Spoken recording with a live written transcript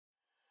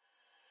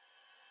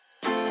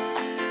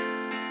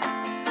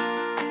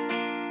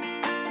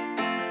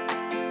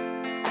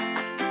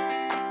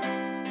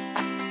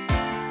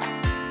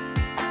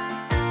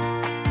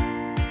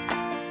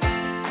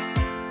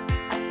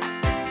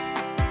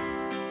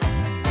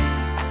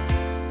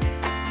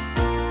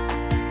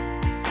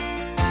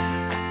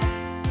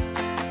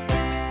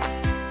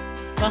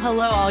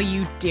Hello, all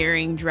you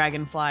daring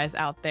dragonflies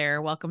out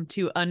there. Welcome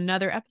to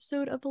another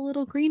episode of A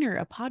Little Greener,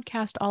 a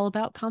podcast all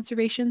about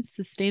conservation,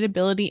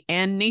 sustainability,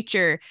 and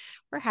nature.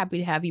 We're happy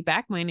to have you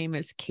back. My name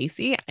is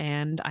Casey,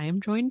 and I am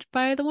joined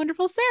by the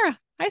wonderful Sarah.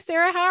 Hi,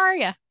 Sarah. How are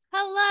you?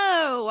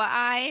 Hello,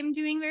 I'm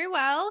doing very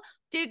well.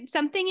 Did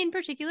something in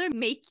particular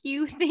make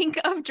you think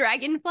of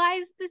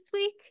dragonflies this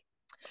week?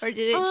 Or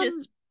did it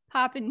just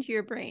pop into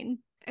your brain?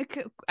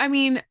 I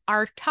mean,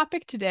 our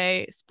topic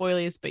today,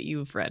 spoilies, but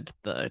you've read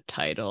the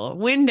title,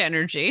 wind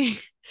energy.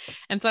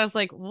 And so I was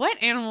like,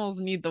 what animals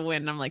need the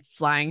wind? I'm like,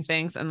 flying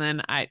things. And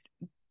then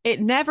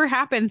it never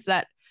happens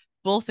that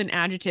both an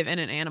adjective and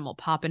an animal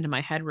pop into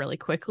my head really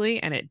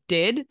quickly. And it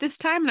did this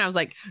time. And I was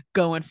like,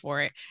 going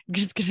for it. I'm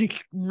just going to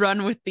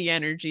run with the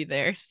energy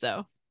there.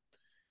 So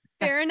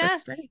fair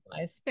enough.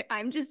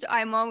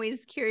 I'm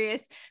always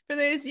curious. For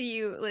those of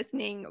you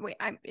listening,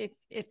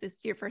 if this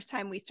is your first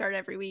time, we start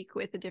every week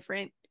with a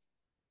different,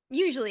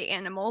 usually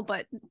animal,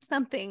 but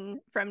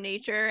something from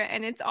nature.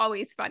 And it's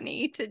always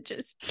funny to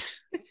just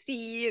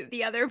see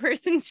the other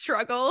person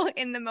struggle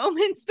in the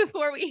moments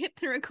before we hit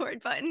the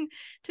record button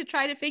to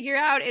try to figure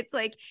out. It's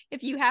like,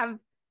 if you have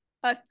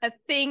a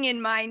thing in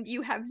mind,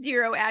 you have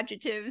zero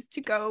adjectives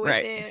to go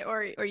with it,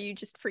 or you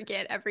just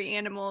forget every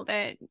animal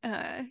that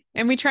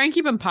and we try and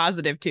keep them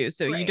positive too,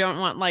 so right. You don't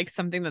want like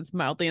something that's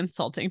mildly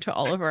insulting to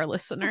all of our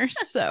listeners.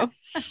 So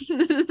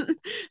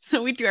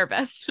so we do our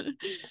best.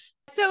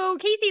 So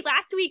Casey,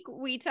 last week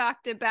we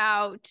talked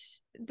about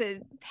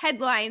the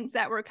headlines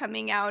that were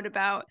coming out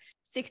about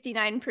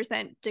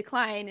 69%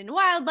 decline in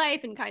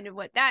wildlife and kind of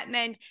what that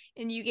meant,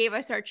 and you gave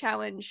us our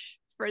challenge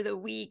for the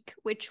week,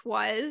 which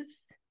was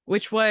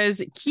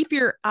keep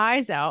your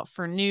eyes out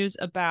for news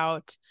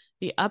about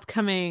the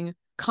upcoming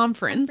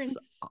conference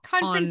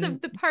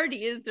of the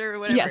parties, or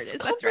whatever it is.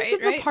 That's right.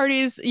 The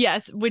parties,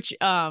 yes, which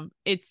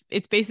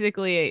it's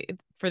basically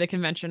for the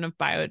Convention of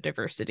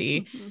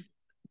Biodiversity,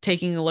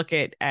 taking a look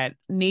at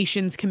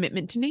nations'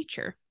 commitment to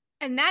nature.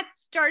 And that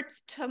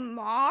starts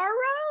tomorrow?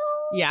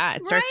 Yeah,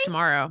 it starts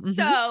tomorrow.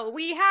 So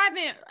we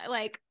haven't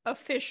like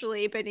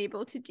officially been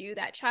able to do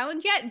that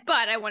challenge yet,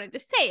 but I wanted to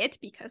say it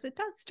because it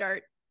does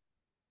start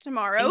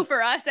tomorrow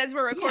for us as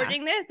we're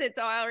recording this. It's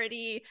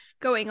already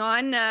going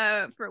on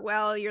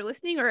while you're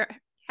listening, or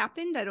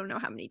happened. I don't know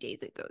how many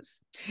days it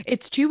goes.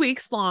 It's 2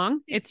 weeks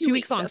long. It's 2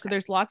 weeks long. Okay. So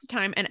there's lots of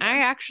time. And I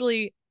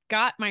actually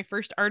got my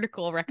first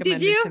article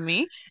recommended to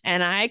me,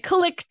 and I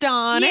clicked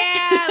on it.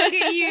 Yeah, look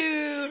at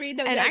you. Read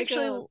those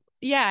articles.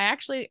 I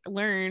actually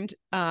learned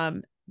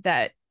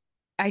that,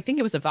 I think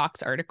it was a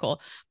Vox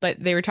article, but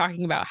they were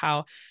talking about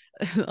how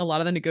a lot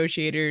of the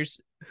negotiators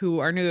who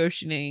are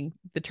negotiating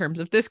the terms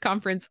of this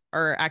conference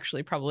are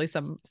actually probably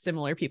some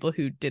similar people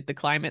who did the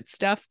climate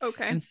stuff.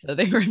 Okay. And so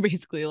they were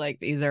basically like,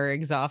 these are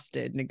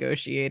exhausted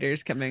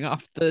negotiators coming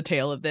off the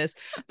tail of this.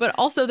 But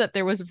also that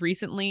there was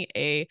recently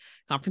a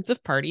conference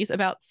of parties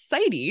about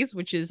CITES,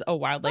 which is a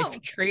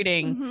wildlife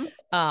trading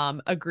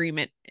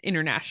agreement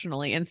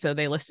internationally. And so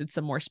they listed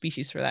some more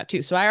species for that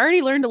too. So I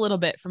already learned a little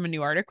bit from a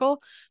new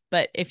article,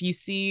 but if you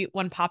see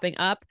one popping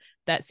up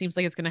that seems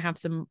like it's going to have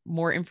some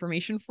more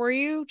information for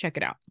you, check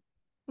it out.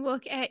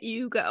 Look at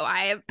you go.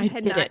 I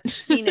had not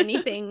seen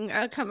anything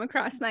come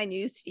across my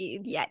news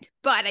feed yet,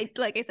 but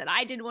like I said,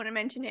 I did want to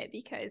mention it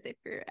because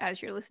as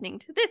you're listening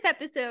to this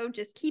episode,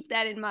 just keep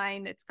that in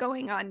mind. It's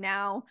going on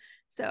now.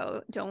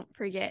 So don't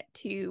forget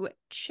to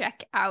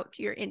check out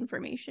your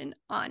information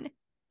on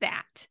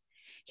that.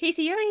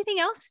 Casey, you have anything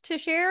else to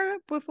share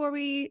before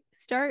we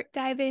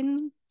dive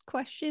in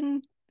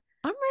question?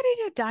 I'm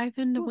ready to dive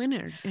into wind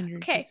energy,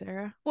 okay.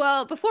 Sarah.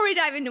 Well, before we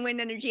dive into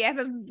wind energy, I have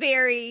a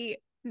very,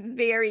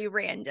 very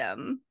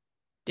random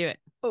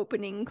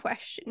opening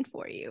question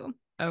for you.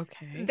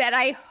 Okay. That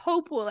I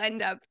hope will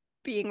end up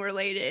being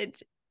related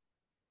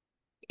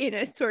in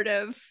a sort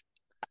of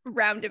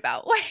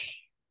roundabout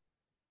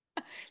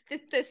way.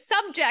 The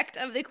subject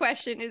of the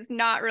question is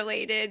not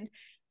related.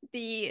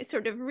 The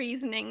sort of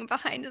reasoning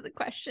behind the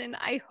question,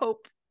 I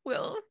hope,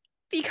 will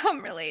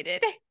become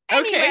related.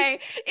 Anyway,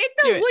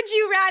 it's a would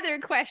you rather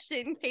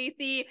question,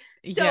 Casey.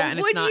 So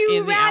would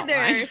you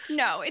rather?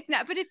 No, it's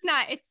not, but it's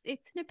not.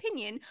 It's an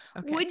opinion.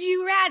 Okay. Would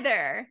you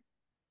rather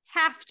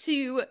have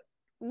to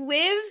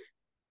live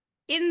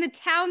in the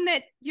town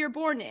that you're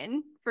born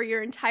in for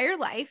your entire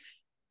life,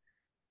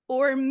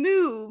 or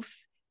move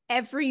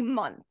every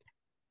month?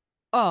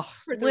 Oh,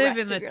 for the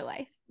rest of your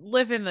life.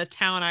 Live in the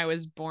town I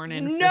was born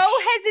in. No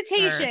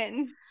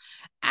hesitation. Sure.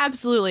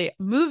 Absolutely.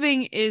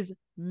 Moving is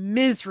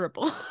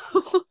miserable.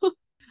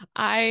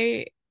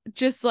 I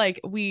just like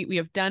we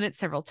have done it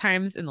several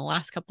times in the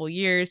last couple of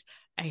years.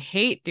 I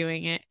hate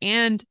doing it,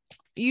 and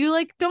you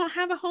like don't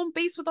have a home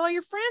base with all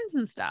your friends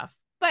and stuff.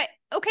 But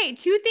okay,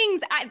 two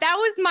things. That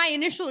was my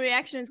initial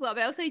reaction as well.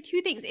 But I'll say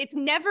two things. It's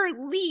never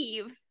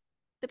leave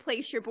the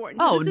place you're born.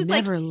 So this is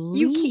never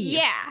leave.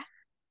 Yeah.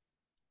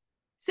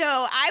 So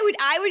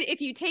I would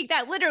if you take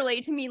that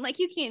literally to mean like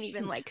you can't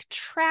even like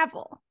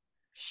travel.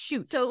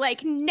 Shoot. So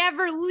like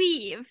never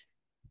leave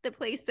the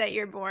place that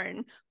you're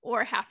born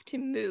or have to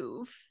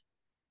move.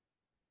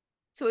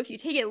 So if you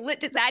take it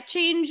does that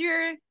change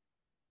your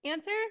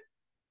answer?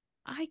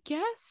 I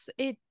guess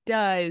it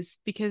does,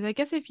 because I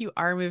guess if you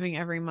are moving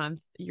every month,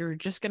 you're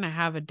just going to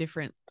have a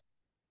different,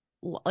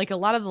 like a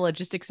lot of the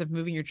logistics of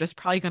moving, you're just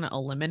probably going to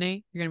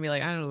eliminate. You're going to be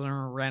like, I don't want to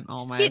rent all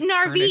Just my get an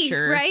RV,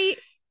 furniture. right?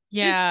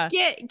 Yeah.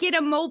 Just get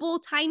a mobile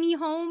tiny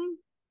home.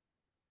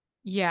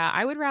 Yeah,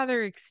 I would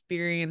rather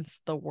experience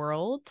the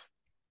world.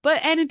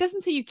 And it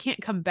doesn't say you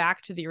can't come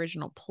back to the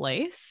original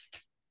place.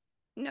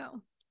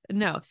 No.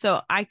 No,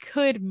 so I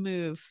could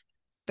move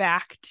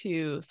back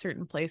to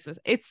certain places.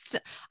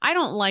 I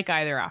don't like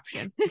either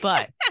option,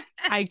 but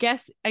I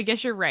guess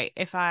you're right.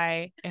 If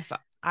I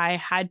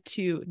had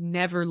to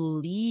never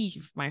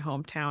leave my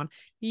hometown,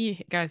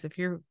 guys, if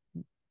you're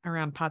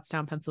around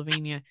Pottstown,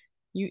 Pennsylvania,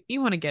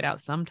 you want to get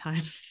out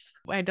sometimes.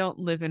 I don't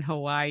live in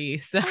Hawaii,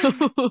 so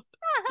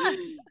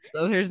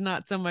so there's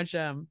not so much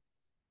a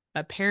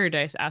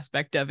paradise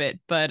aspect of it,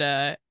 but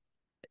I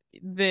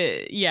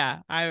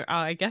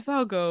guess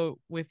I'll go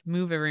with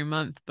move every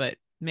month, but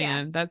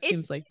man, that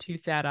seems like two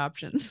sad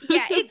options.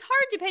 Yeah, it's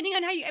hard depending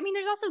on how you, I mean,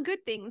 there's also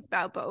good things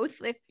about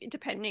both,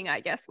 depending,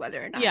 I guess,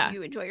 whether or not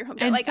you enjoy your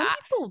hometown. And like some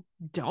people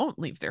don't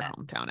leave their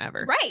hometown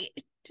ever. Right.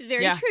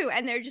 Very true.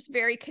 And they're just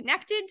very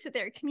connected to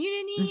their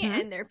community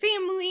and their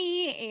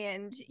family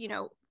and, you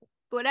know,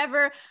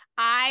 whatever.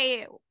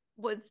 I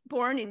was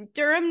born in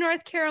Durham,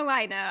 North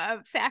Carolina,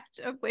 a fact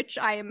of which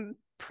I am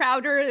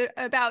prouder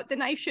about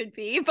than I should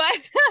be, but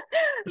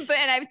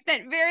I've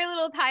spent very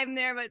little time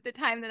there, but the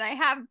time that I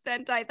have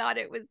spent, I thought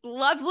it was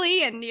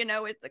lovely. And, you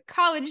know, it's a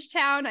college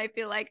town. I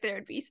feel like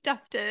there'd be stuff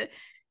to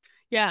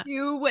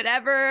do,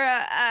 whatever.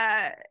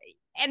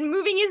 And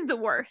moving is the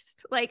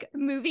worst. Like,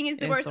 moving is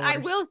the worst. I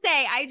will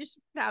say, I just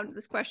found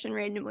this question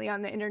randomly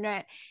on the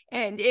internet,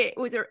 and it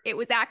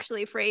was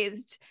actually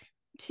phrased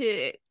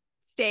to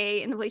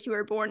stay in the place you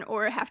were born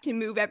or have to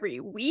move every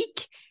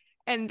week.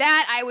 And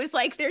that, I was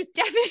like, there's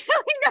definitely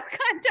no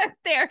context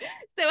there.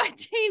 So I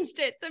changed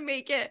it to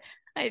make it,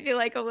 I feel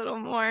like, a little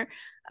more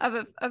of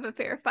a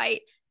fair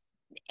fight.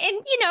 And,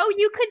 you know,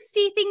 you could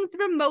see things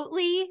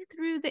remotely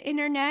through the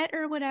internet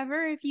or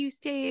whatever if you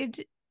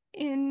stayed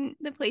in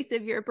the place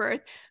of your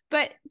birth.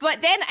 But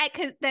then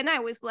I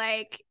was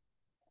like,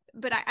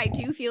 but I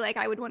do feel like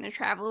I would want to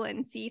travel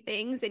and see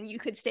things, and you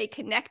could stay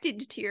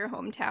connected to your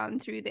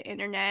hometown through the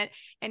internet.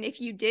 And if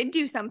you did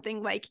do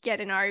something like get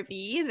an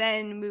RV,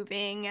 then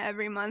moving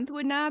every month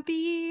would not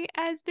be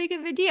as big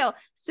of a deal.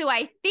 So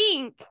I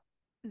think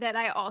that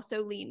I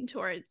also lean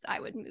towards I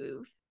would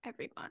move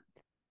every month.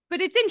 But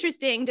it's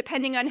interesting,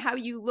 depending on how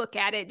you look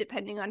at it,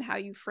 depending on how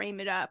you frame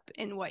it up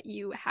and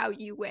how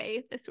you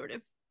weigh the sort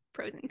of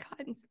pros and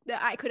cons,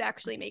 that I could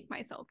actually make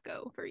myself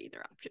go for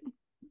either option.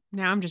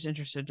 Now I'm just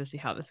interested to see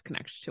how this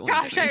connects to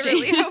wind energy. I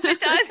really hope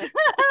it does.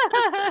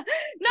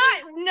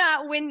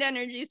 Not wind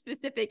energy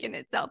specific in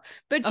itself,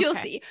 but you'll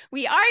see.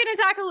 We are going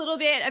to talk a little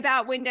bit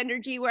about wind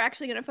energy. We're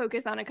actually going to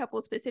focus on a couple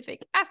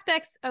specific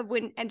aspects of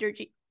wind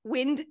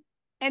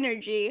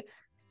energy.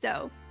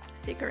 So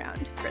stick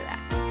around for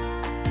that.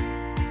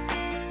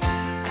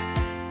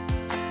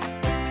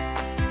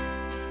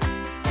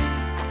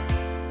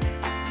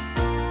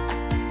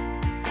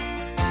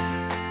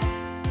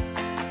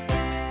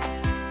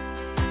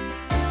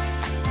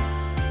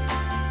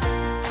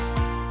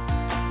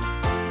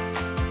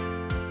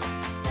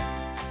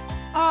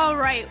 All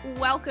right,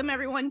 welcome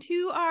everyone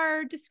to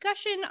our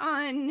discussion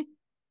on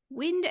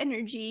wind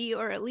energy,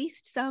 or at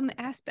least some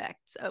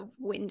aspects of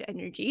wind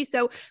energy.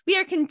 So we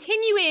are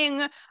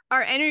continuing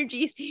our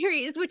energy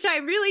series, which I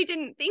really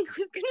didn't think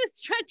was going to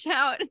stretch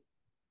out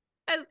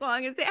as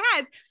long as it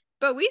has,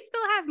 but we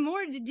still have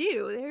more to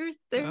do.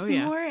 There's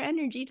more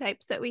energy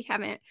types that we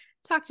haven't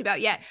talked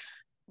about yet.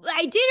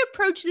 I did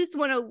approach this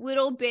one a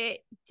little bit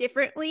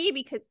differently,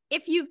 because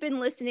if you've been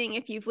listening,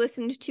 if you've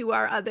listened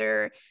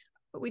to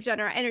we've done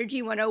our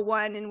Energy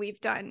 101, and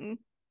we've done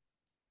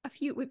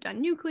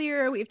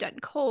nuclear, we've done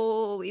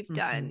coal, we've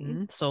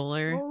done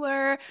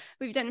solar,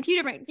 we've done a few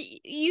different,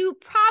 you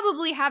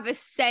probably have a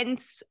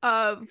sense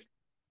of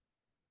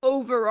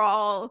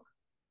overall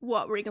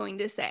what we're going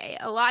to say.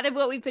 A lot of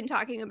what we've been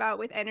talking about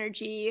with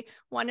energy,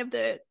 one of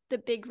the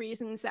big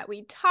reasons that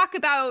we talk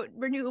about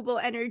renewable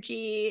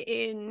energy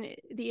in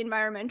the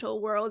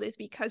environmental world is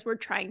because we're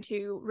trying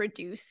to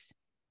reduce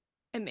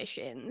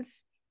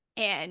emissions.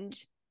 And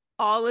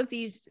all of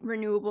these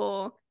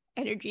renewable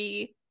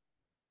energy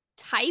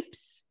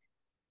types,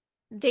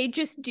 they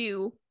just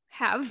do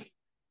have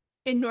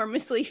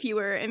enormously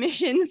fewer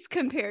emissions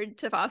compared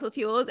to fossil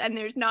fuels. And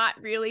there's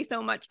not really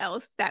so much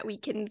else that we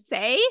can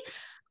say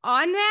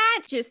on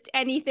that. Just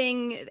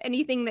anything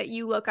that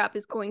you look up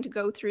is going to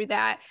go through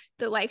that.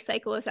 The life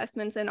cycle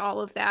assessments and all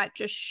of that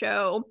just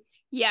show,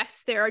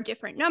 yes, there are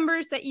different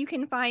numbers that you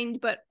can find,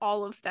 but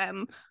all of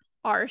them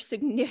are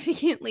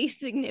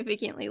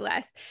significantly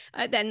less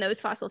than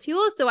those fossil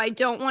fuels. So I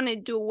don't want to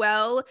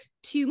dwell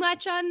too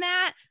much on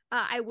that.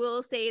 I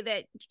will say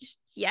that,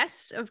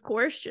 yes, of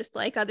course, just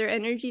like other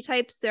energy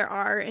types, there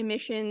are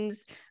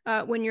emissions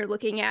when you're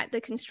looking at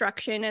the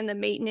construction and the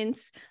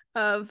maintenance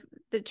of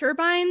the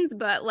turbines,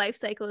 but life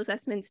cycle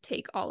assessments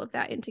take all of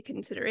that into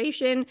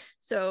consideration.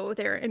 So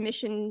they're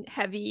emission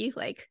heavy,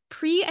 like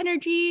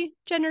pre-energy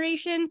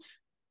generation,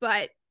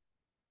 but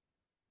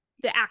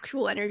the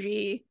actual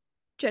energy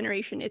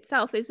generation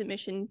itself is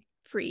emission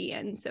free,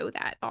 and so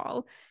that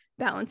all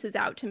balances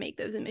out to make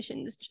those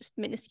emissions just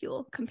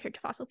minuscule compared to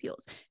fossil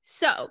fuels.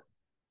 So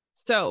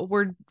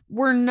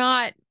we're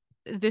not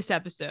this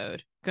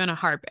episode gonna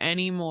harp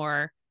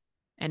anymore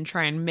and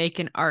try and make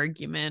an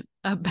argument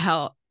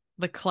about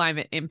the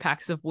climate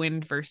impacts of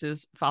wind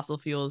versus fossil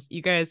fuels.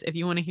 You guys, if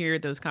you want to hear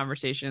those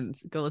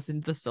conversations, go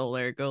listen to the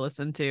solar, go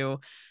listen to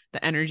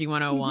the Energy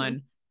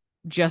 101.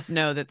 Just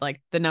know that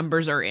like the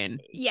numbers are in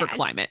for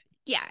climate.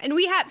 Yeah. And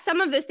we have some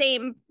of the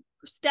same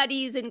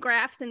studies and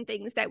graphs and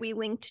things that we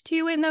linked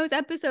to in those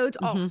episodes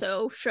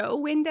also show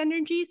wind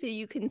energy. So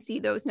you can see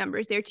those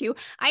numbers there too.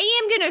 I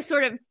am going to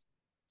sort of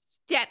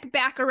step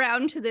back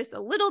around to this a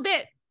little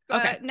bit.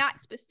 Not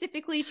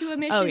specifically to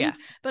emissions,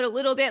 but a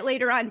little bit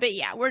later on. But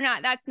yeah,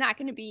 that's not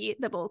going to be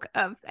the bulk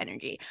of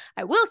energy.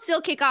 I will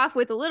still kick off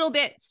with a little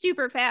bit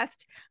super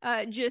fast,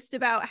 just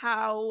about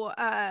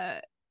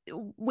how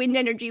wind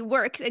energy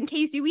works. And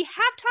Casey, we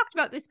have talked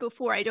about this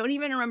before. I don't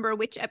even remember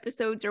which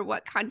episodes or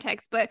what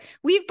context, but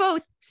we've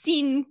both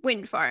seen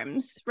wind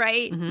farms,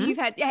 right?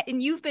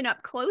 You've been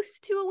up close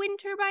to a wind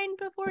turbine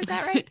before, is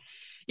that right?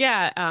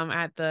 Yeah,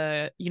 at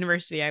the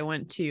university I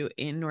went to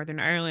in Northern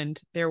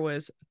Ireland, there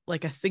was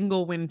like a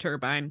single wind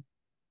turbine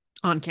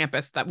on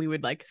campus that we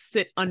would like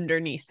sit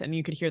underneath, and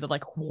you could hear the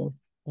like whoomp,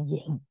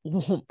 whoomp,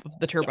 whoomp of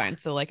the turbine.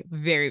 So like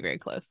very, very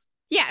close.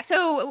 Yeah,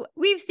 so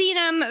we've seen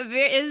them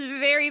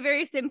very,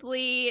 very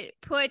simply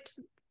put.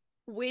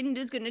 Wind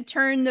is going to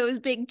turn those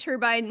big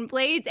turbine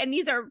blades, and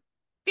these are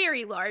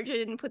very large. I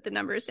didn't put the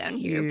numbers down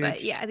here,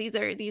 but yeah, these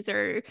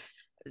are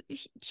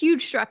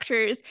huge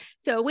structures.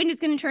 So wind is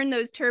going to turn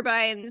those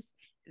turbines.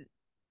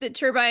 The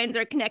turbines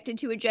are connected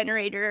to a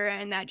generator,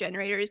 and that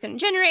generator is going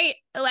to generate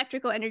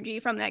electrical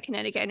energy from that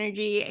kinetic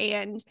energy,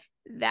 and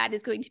that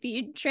is going to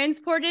be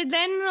transported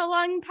then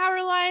along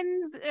power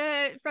lines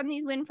from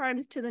these wind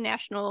farms to the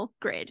national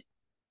grid.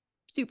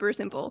 Super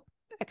simple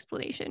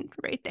explanation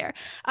right there.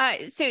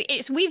 So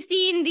we've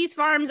seen these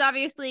farms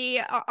obviously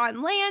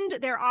on land.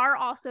 There are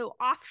also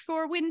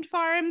offshore wind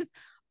farms.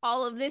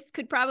 All of this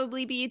could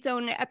probably be its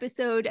own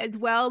episode as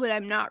well, but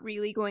I'm not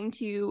really going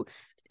to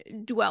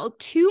dwell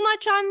too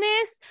much on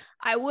this.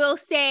 I will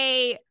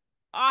say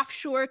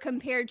offshore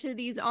compared to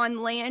these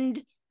on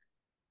land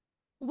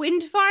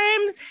wind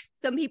farms,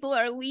 some people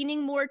are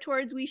leaning more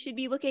towards we should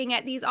be looking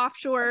at these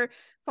offshore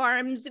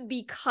farms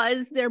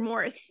because they're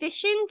more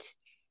efficient.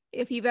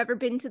 If you've ever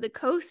been to the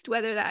coast,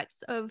 whether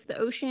that's of the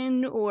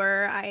ocean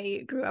or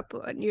I grew up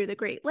near the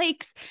Great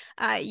Lakes,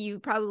 you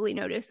probably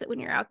notice that when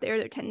you're out there,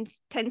 there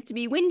tends to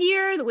be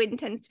windier. The wind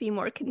tends to be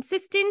more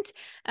consistent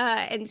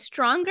and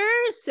stronger.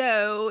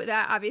 So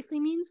that obviously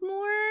means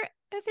more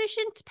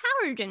efficient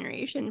power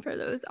generation for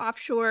those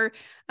offshore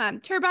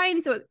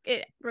turbines. So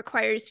it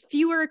requires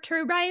fewer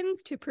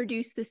turbines to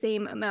produce the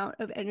same amount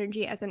of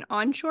energy as an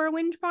onshore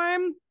wind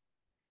farm.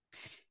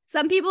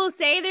 Some people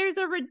say there's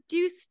a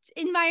reduced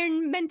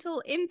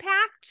environmental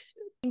impact,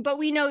 but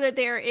we know that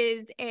there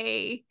is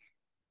a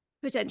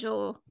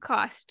potential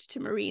cost to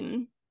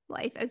marine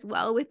life as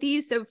well with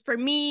these. So for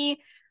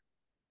me,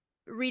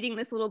 reading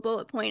this little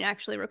bullet point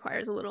actually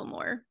requires a little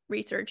more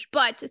research,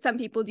 but some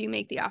people do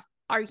make the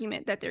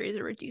argument that there is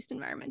a reduced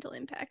environmental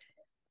impact.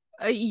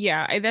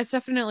 Yeah, that's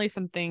definitely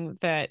something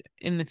that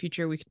in the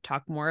future we could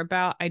talk more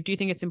about. I do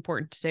think it's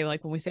important to say,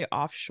 like, when we say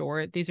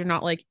offshore, these are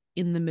not like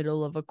in the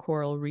middle of a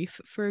coral reef,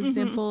 for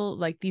example.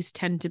 Like these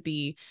tend to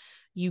be,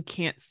 you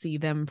can't see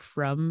them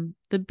from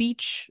the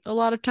beach a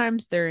lot of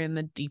times. They're in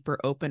the deeper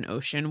open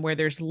ocean where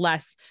there's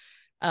less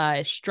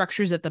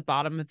structures at the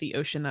bottom of the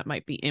ocean that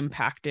might be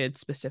impacted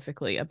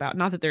specifically about,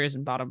 not that there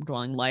isn't bottom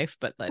dwelling life,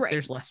 but that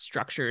there's less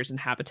structures and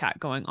habitat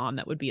going on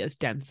that would be as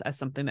dense as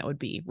something that would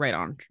be right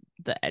on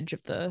the edge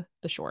of the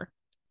shore.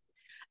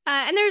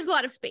 And there's a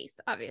lot of space.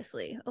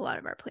 Obviously, a lot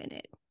of our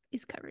planet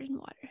is covered in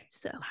water.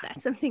 So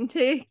that's something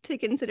to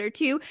consider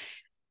too.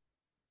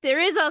 There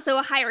is also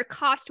a higher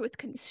cost with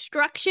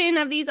construction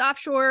of these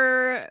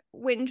offshore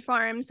wind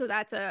farms. So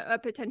that's a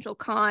potential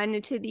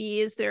con to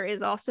these. There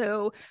is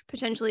also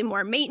potentially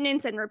more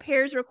maintenance and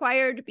repairs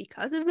required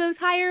because of those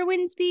higher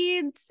wind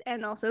speeds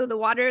and also the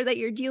water that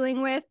you're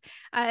dealing with.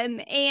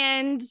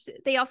 And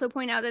they also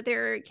point out that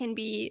there can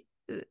be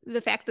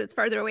the fact that it's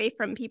farther away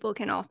from people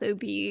can also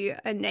be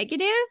a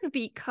negative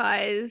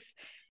because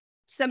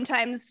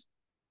sometimes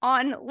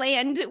on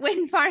land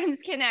wind farms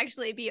can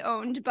actually be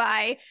owned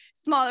by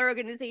smaller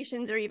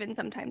organizations or even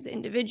sometimes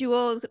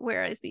individuals,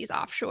 whereas these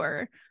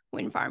offshore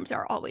wind farms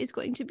are always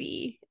going to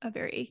be a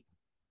very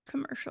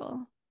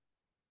commercial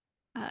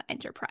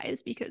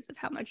enterprise because of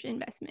how much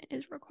investment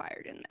is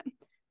required in them.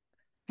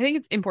 I think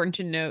it's important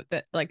to note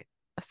that like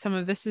some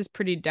of this is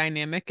pretty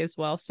dynamic as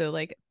well. So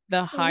like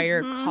the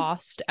higher Mm-hmm.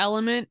 cost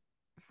element,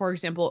 for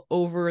example,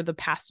 over the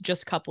past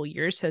just couple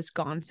years has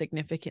gone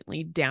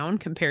significantly down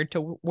compared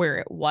to where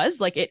it was.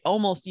 Like it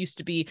almost used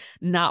to be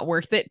not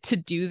worth it to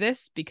do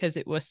this because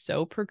it was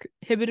so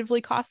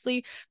prohibitively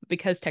costly. But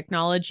because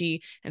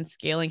technology and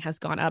scaling has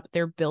gone up,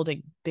 they're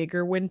building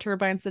bigger wind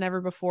turbines than ever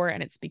before,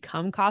 and it's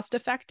become cost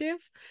effective.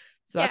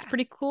 So that's Yeah.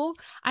 pretty cool.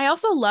 I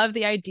also love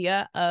the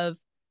idea of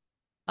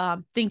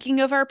thinking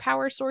of our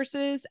power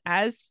sources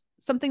as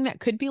something that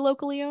could be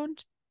locally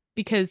owned,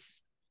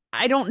 because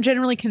I don't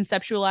generally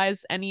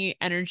conceptualize any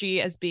energy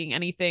as being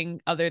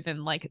anything other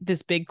than like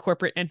this big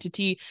corporate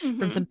entity from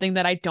Mm-hmm. something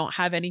that I don't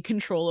have any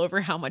control over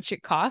how much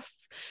it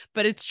costs.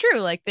 But it's true,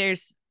 like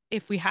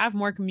if we have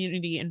more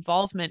community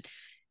involvement,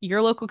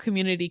 your local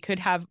community could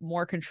have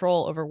more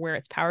control over where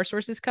its power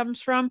sources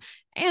comes from,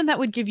 and that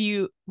would give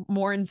you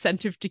more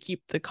incentive to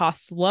keep the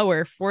costs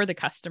lower for the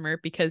customer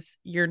because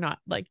you're not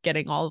like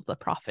getting all of the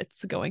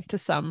profits going to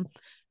some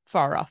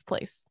far off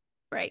place.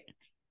 Right.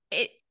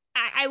 It.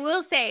 I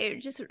will say,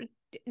 just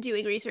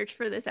doing research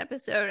for this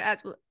episode,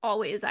 as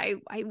always, I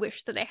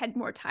wish that I had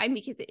more time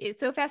because it is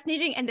so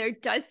fascinating, and there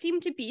does seem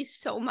to be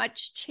so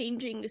much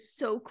changing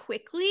so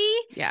quickly.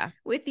 Yeah.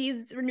 With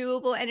these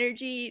renewable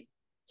energy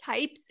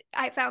types.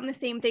 I found the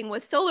same thing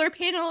with solar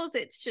panels.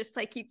 It's just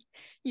like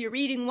you're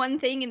reading one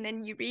thing and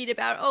then you read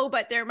about, oh,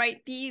 but there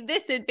might be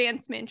this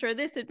advancement, or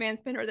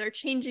they're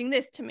changing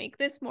this to make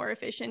this more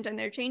efficient, and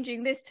they're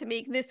changing this to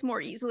make this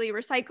more easily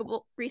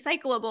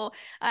recyclable,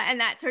 and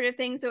that sort of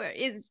thing. So it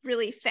is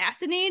really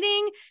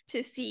fascinating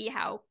to see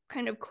how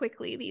kind of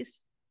quickly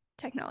these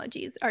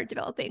technologies are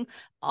developing.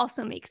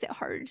 Also makes it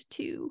hard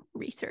to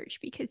research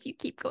because you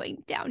keep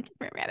going down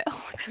different rabbit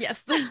holes.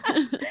 Yes. So there's a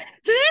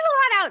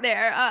lot out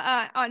there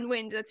on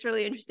wind that's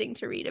really interesting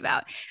to read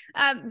about.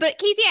 But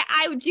Casey,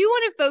 I do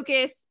want to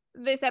focus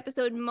this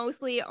episode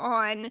mostly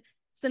on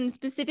some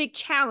specific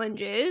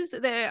challenges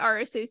that are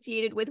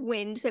associated with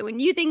wind. So when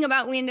you think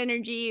about wind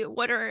energy,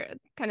 what are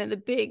kind of the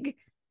big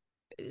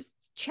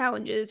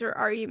challenges or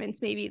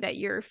arguments maybe that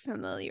you're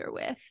familiar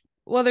with?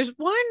 Well, there's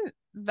one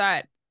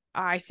that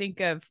I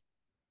think of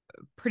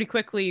pretty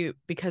quickly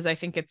because I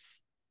think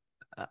it's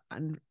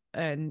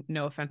and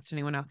no offense to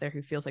anyone out there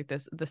who feels like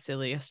this, the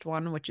silliest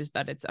one, which is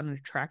that it's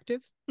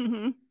unattractive.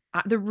 Mm-hmm.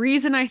 The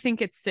reason I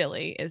think it's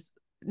silly is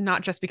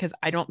not just because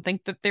I don't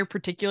think that they're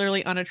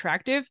particularly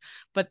unattractive,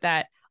 but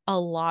that a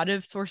lot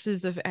of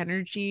sources of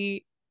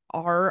energy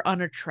are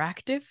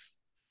unattractive.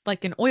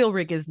 Like an oil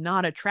rig is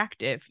not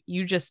attractive.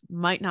 You just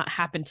might not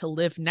happen to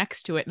live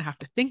next to it and have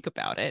to think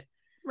about it.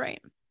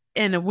 Right.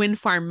 And a wind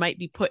farm might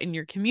be put in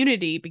your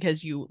community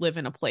because you live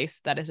in a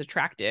place that is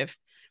attractive.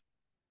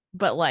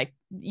 But like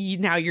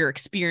now you're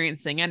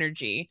experiencing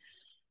energy.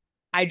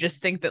 I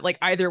just think that like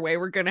either way,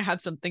 we're going to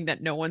have something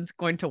that no one's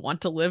going to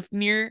want to live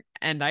near.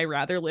 And I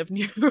rather live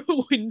near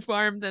a wind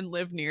farm than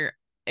live near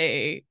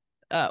a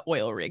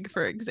oil rig,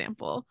 for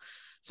example.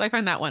 So I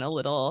find that one a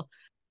little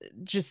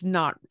just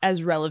not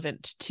as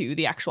relevant to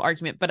the actual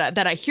argument, but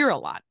that I hear a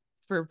lot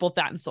for both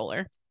that and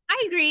solar.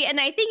 I agree. And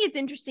I think it's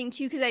interesting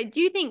too, because I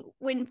do think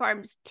wind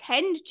farms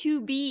tend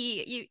to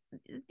be,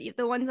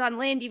 the ones on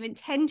land even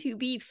tend to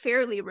be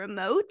fairly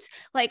remote.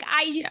 Like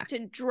I used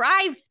to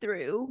drive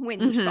through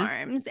wind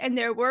farms, and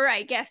there were,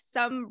 I guess,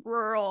 some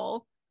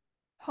rural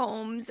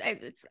homes.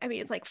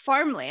 It's like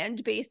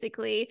farmland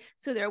basically.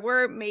 So there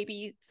were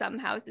maybe some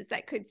houses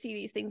that could see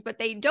these things, but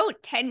they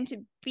don't tend to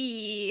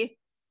be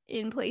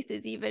in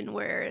places even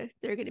where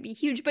they're going to be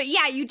huge. But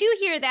yeah, you do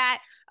hear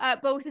that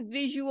both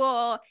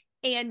visual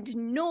and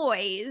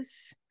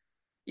noise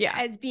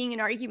as being an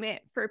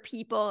argument for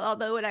people.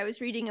 Although when I was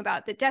reading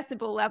about the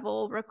decibel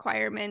level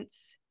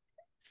requirements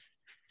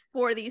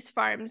for these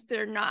farms,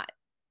 they're not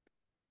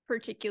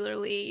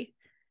particularly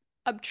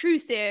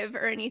obtrusive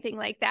or anything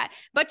like that.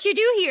 But you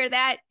do hear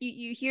that.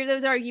 You hear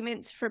those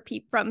arguments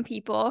from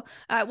people.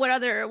 What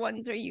other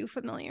ones are you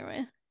familiar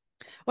with?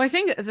 Well, I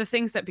think the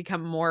things that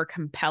become more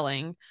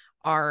compelling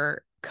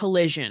are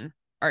collision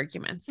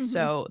arguments. Mm-hmm.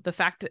 So the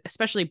fact that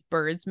especially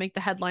birds make the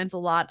headlines a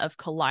lot of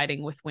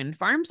colliding with wind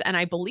farms. And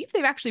I believe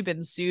they've actually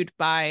been sued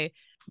by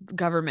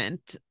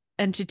government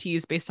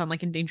entities based on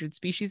like Endangered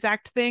Species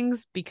Act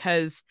things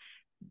because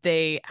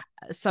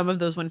some of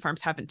those wind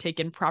farms haven't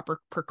taken proper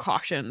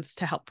precautions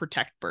to help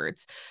protect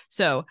birds.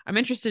 So I'm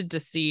interested to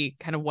see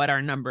kind of what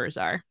our numbers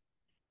are.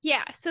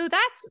 Yeah, so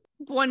that's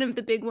one of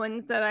the big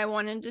ones that I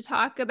wanted to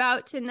talk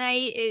about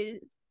tonight. Is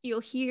you'll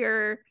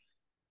hear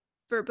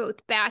for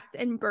both bats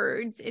and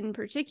birds in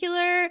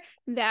particular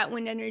that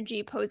wind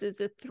energy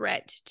poses a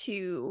threat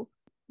to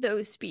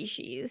those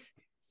species.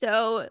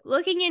 So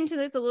looking into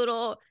this a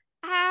little,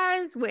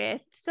 as with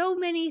so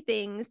many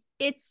things,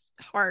 it's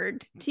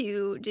hard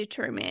to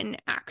determine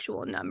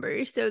actual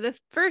numbers. So the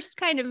first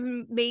kind of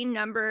main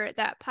number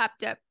that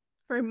popped up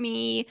for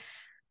me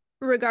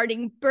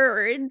regarding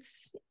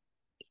birds,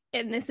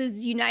 and this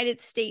is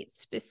United States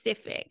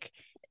specific,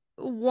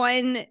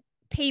 one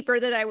paper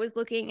that I was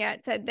looking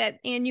at said that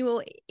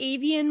annual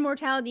avian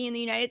mortality in the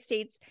United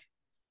States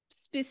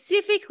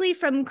specifically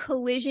from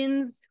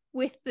collisions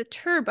with the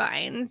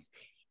turbines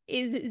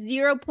is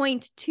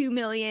 0.2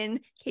 million.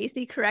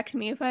 Casey, correct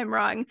me if I'm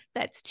wrong.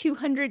 That's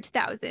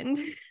 200,000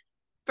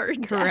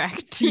 bird Correct.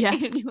 deaths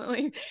Yes.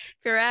 annually.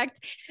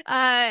 Correct.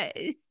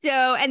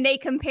 And they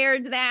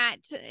compared that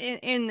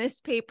in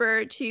this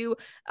paper to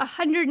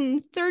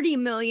 130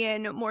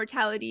 million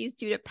mortalities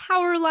due to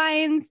power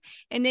lines,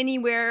 and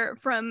anywhere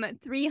from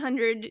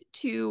 300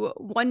 to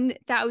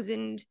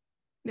 1,000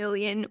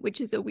 million, which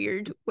is a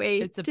weird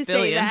way to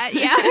say that.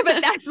 Yeah,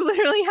 but that's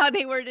literally how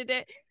they worded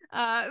it,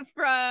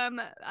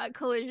 from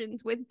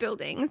collisions with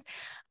buildings.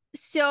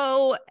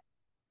 So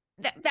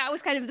that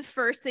was kind of the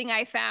first thing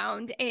I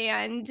found.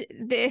 And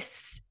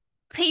this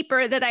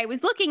paper that I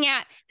was looking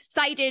at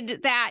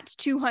cited that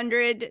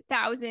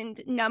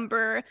 200,000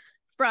 number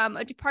from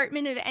a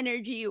Department of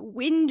Energy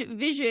wind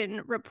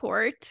vision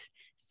report.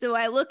 So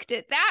I looked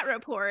at that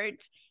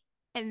report,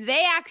 and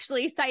they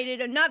actually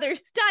cited another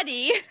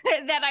study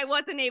that I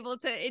wasn't able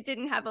to, it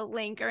didn't have a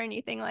link or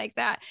anything like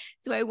that.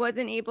 So I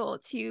wasn't able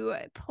to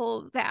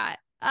pull that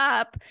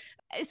up.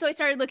 So I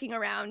started looking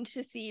around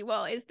to see,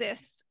 well, is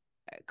this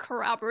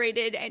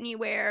corroborated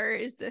anywhere?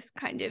 Is this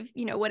kind of,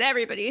 what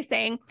everybody is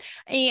saying?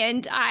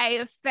 And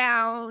I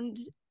found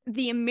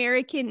the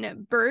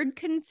American Bird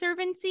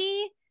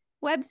Conservancy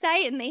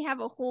website, and they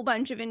have a whole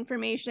bunch of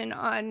information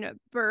on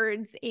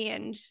birds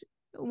and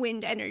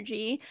wind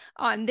energy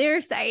on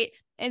their site,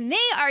 and they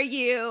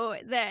argue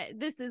that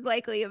this is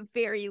likely a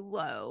very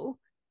low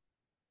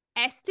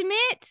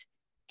estimate,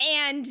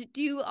 and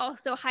do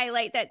also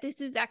highlight that this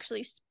is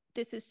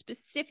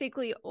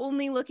specifically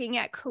only looking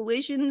at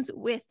collisions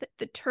with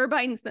the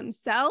turbines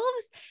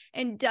themselves,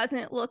 and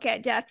doesn't look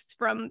at deaths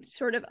from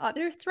sort of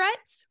other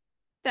threats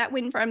that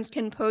wind farms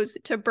can pose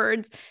to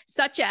birds,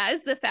 such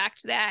as the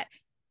fact that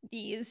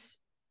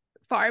these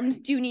farms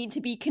do need to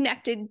be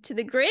connected to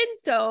the grid.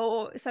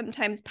 So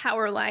sometimes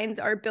power lines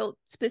are built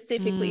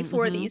specifically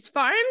for these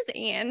farms.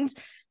 And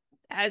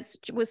as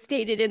was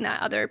stated in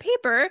that other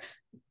paper,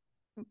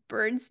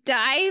 birds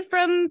die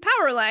from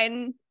power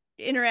line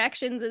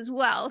interactions as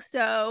well.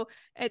 So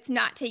it's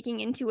not taking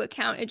into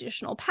account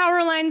additional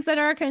power lines that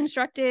are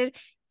constructed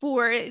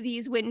for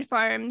these wind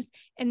farms.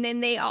 And then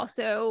they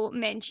also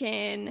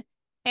mention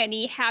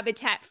any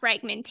habitat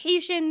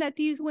fragmentation that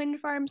these wind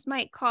farms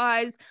might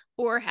cause,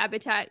 or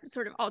habitat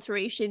sort of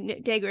alteration,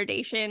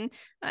 degradation,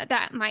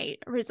 that might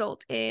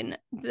result in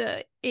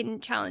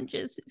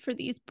challenges for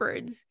these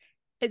birds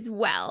as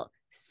well.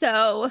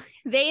 So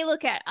they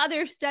look at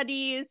other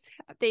studies.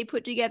 They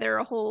put together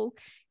a whole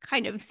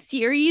kind of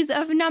series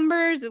of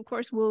numbers. Of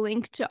course, we'll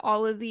link to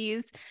all of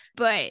these,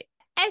 but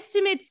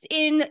estimates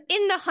in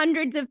the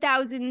hundreds of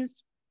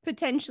thousands,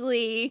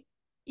 potentially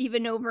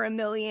even over 1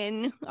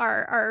 million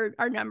are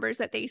numbers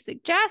that they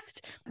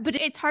suggest, but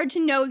it's hard to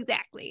know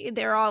exactly.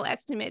 They're all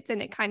estimates,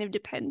 and it kind of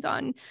depends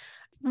on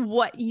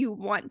what you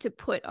want to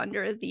put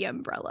under the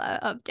umbrella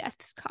of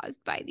deaths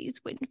caused by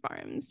these wind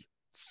farms.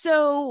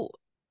 So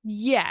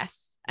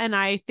yes, and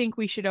I think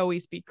we should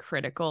always be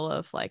critical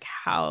of like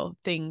how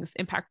things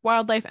impact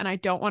wildlife, and I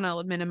don't want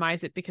to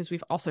minimize it, because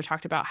we've also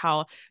talked about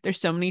how there's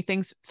so many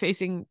things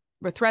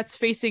threats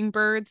facing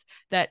birds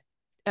that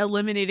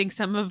eliminating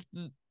some of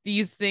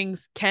these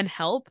things can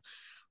help.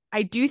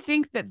 I do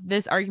think that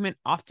this argument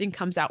often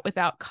comes out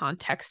without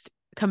context,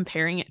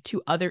 comparing it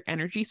to other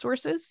energy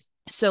sources.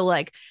 So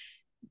like,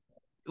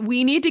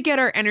 we need to get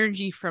our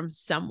energy from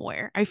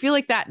somewhere. I feel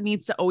like that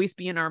needs to always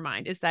be in our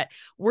mind, is that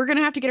we're going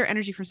to have to get our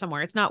energy from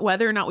somewhere. It's not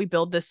whether or not we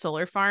build this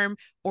solar farm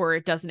or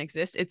it doesn't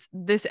exist. It's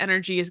this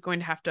energy is going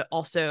to have to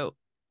also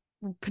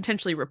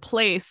potentially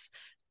replace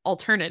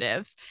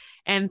alternatives.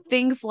 And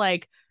things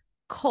like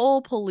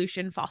coal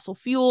pollution, fossil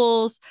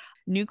fuels,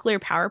 nuclear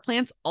power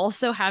plants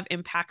also have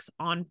impacts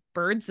on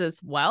birds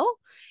as well.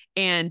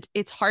 And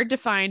it's hard to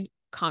find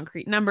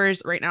concrete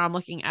numbers. Right now, I'm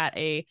looking at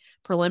a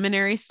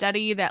preliminary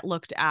study that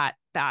looked at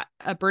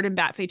bird and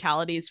bat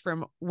fatalities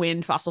from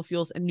wind, fossil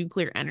fuels, and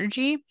nuclear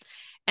energy.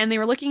 And they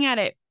were looking at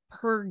it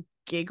per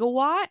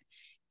gigawatt,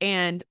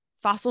 and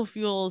fossil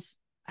fuels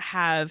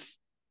have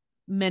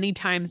many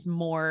times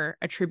more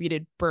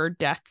attributed bird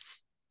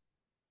deaths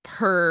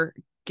per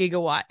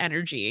gigawatt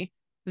energy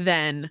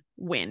than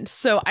wind.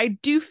 So I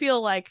do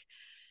feel like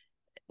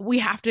we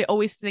have to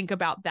always think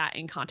about that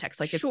in context.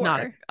 Like, it's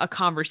not a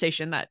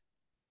conversation that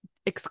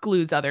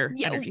excludes other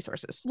energy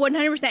sources.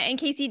 100%. And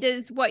Casey,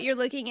 does what you're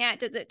looking at,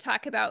 does it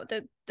talk about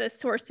the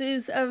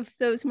sources of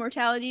those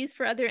mortalities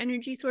for other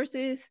energy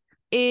sources?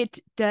 It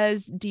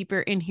does deeper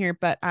in here,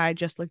 but I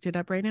just looked it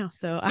up right now.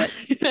 So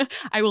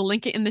I will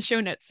link it in the show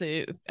notes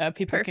so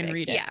people can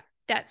read it. Yeah,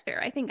 that's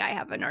fair. I think I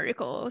have an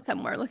article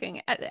somewhere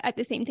looking at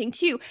the same thing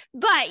too.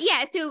 But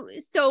yeah,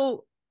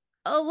 so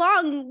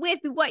along with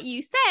what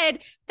you said,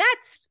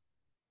 that's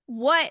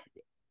what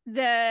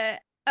the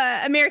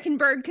American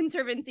Bird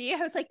Conservancy, I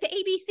was like, the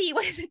ABC,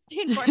 what does it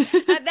stand for?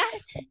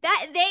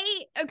 that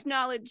they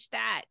acknowledge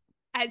that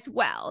as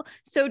well.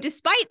 So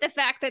despite the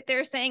fact that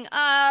they're saying,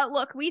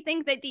 look, we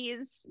think that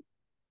these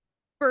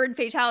bird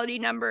fatality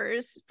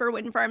numbers for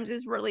wind farms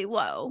is really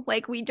low.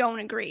 Like, we don't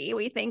agree.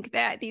 We think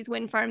that these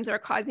wind farms are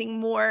causing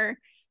more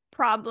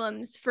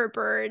problems for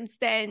birds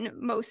than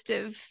most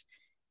of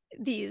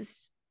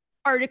these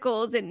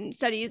articles and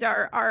studies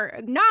are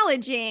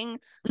acknowledging.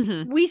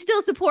 We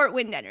still support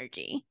wind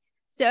energy.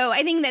 So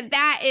I think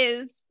that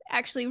is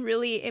actually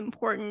really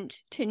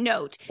important to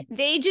note.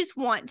 They just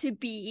want to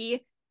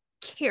be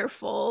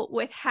careful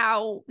with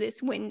how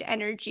this wind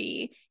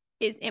energy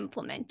is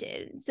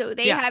implemented. So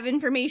they have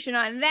information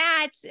on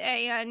that,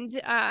 and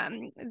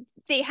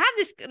they have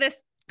this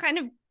kind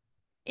of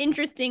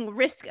interesting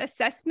risk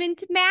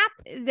assessment map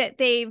that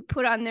they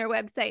put on their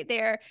website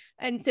there.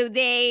 And so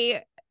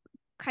they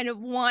kind of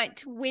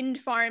want wind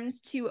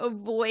farms to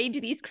avoid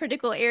these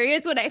critical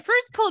areas. When I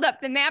first pulled up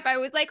the map, I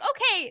was like,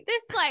 okay,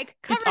 this like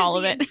covers all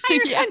the of it.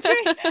 entire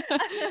country.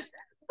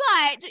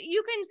 But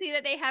you can see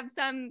that they have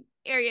some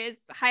areas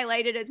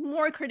highlighted as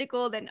more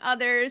critical than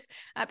others,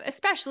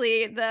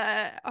 especially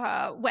the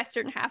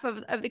western half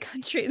of the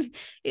country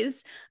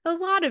is a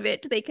lot of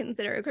it they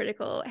consider a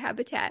critical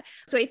habitat.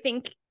 So I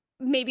think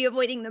maybe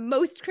avoiding the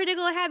most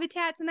critical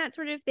habitats and that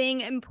sort of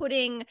thing, and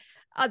putting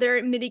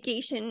other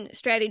mitigation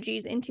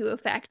strategies into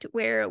effect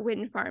where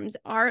wind farms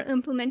are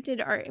implemented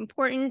are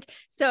important.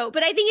 So,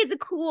 but I think it's a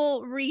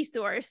cool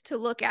resource to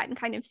look at and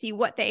kind of see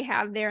what they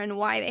have there and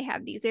why they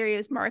have these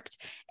areas marked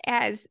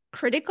as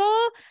critical.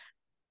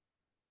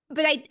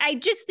 But I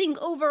just think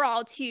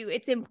overall too,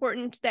 it's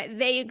important that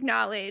they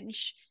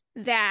acknowledge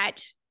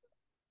that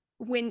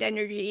wind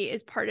energy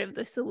is part of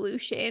the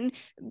solution,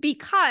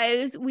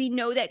 because we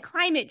know that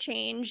climate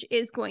change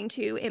is going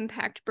to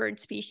impact bird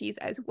species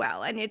as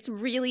well. And it's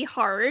really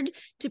hard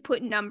to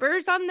put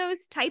numbers on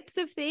those types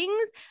of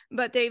things,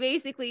 but they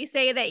basically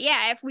say that,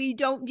 yeah, if we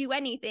don't do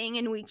anything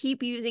and we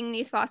keep using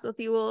these fossil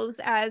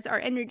fuels as our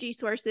energy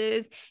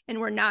sources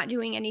and we're not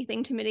doing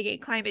anything to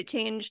mitigate climate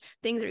change,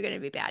 things are going to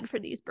be bad for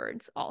these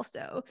birds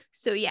also.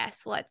 So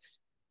yes,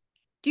 let's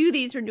do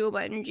these renewable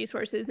energy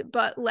sources,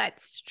 but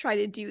let's try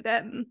to do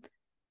them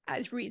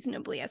as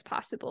reasonably as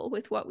possible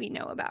with what we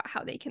know about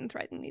how they can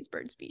threaten these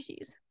bird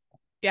species.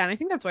 Yeah, and I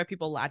think that's why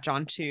people latch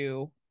on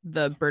to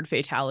the bird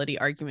fatality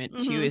argument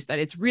too, is that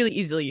it's really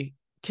easily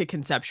to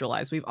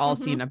conceptualize. We've all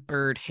seen a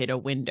bird hit a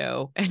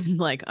window and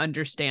like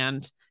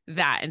understand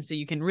that. And so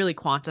you can really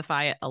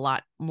quantify it a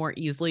lot more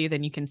easily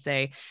than you can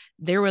say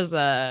there was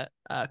a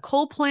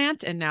coal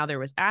plant and now there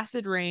was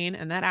acid rain,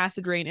 and that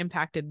acid rain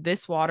impacted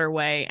this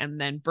waterway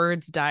and then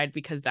birds died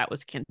because that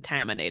was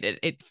contaminated.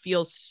 It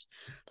feels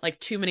like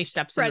too many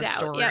steps in the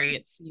story.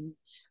 It seems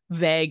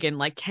vague, and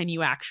like, can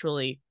you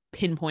actually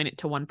pinpoint it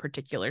to one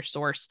particular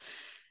source?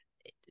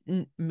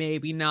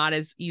 Maybe not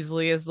as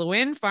easily as the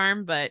wind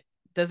farm, but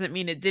doesn't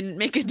mean it didn't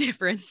make a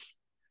difference.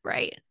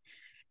 Right.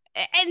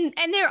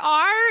 And there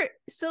are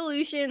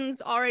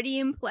solutions already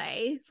in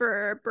play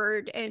for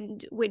bird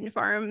and wind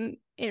farm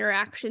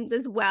interactions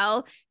as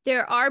well.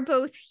 There are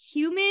both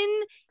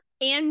human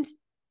and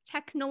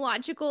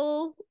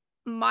technological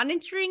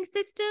monitoring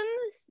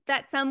systems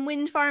that some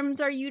wind farms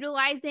are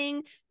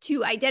utilizing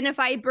to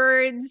identify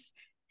birds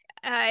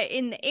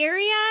in the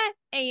area,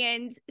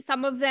 and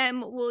some of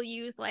them will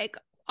use like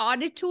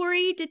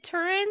auditory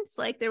deterrence,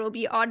 like there will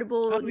be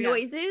audible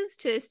noises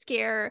to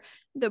scare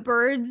the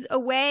birds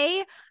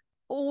away,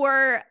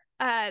 or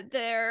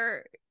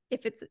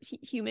if it's a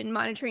human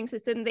monitoring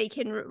system, they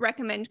can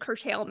recommend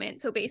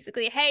curtailment. So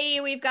basically, hey,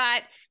 we've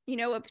got,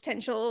 a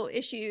potential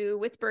issue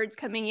with birds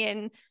coming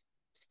in,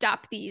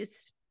 stop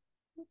these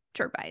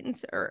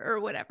turbines or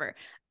whatever.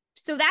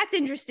 So that's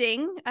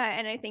interesting.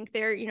 And I think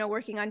they're,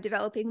 working on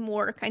developing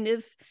more kind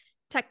of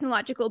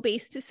technological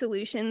based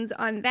solutions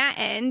on that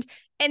end.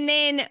 And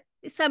then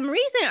some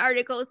recent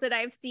articles that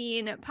I've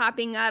seen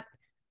popping up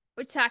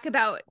would talk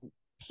about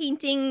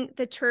painting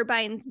the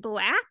turbines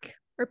black,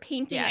 or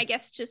painting, I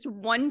guess, just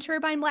one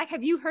turbine black.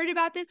 Have you heard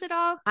about this at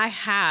all? I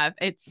have.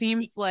 It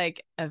seems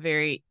like a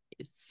very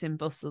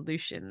simple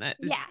solution that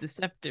is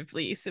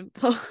deceptively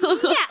simple. Well,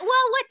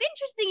 what's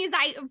interesting is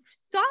I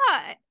saw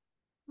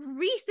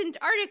recent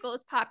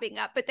articles popping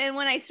up, but then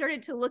when I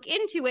started to look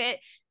into it,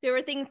 there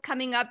were things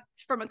coming up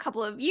from a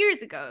couple of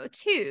years ago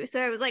too.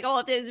 So I was like, oh,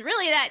 if it's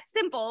really that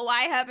simple,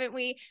 why haven't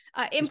we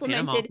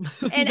implemented?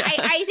 And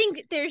I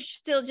think there's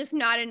still just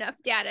not enough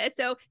data.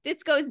 So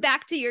this goes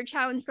back to your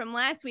challenge from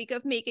last week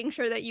of making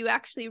sure that you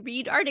actually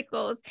read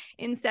articles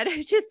instead of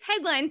just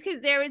headlines,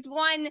 because there was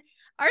one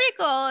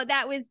article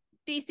that was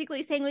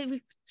basically saying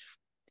we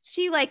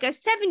see like a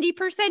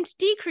 70%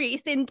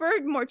 decrease in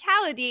bird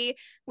mortality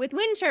with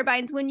wind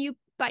turbines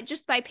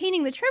by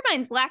painting the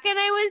turbines black. And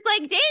I was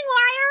like, dang,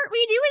 why aren't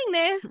we doing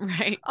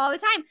this all the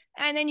time?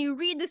 And then you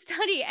read the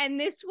study, and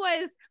this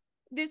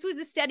was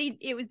a study,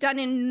 it was done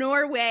in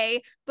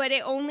Norway, but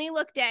it only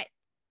looked at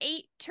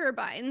 8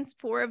 turbines.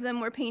 4 of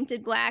them were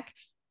painted black.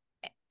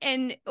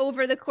 And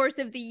over the course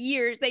of the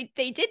years,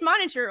 they did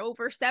monitor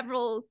over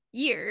several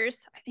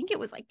years. I think it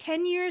was like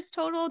 10 years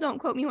total. Don't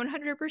quote me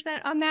 100%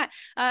 on that.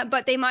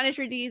 But they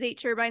monitored these 8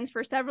 turbines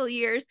for several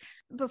years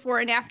before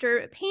and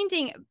after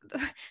painting,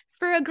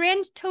 for a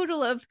grand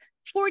total of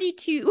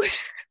 42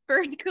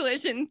 bird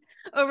collisions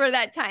over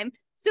that time.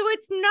 So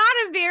it's not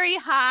a very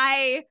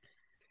high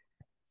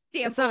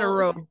sample. It's not a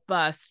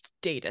robust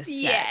data set.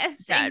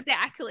 Yes,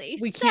 exactly.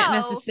 We can't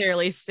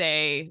necessarily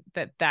say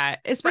that,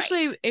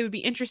 especially right. It would be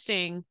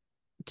interesting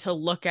to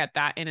look at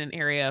that in an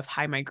area of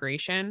high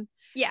migration.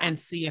 Yeah. And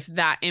see if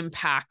that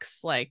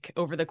impacts like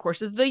over the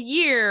course of the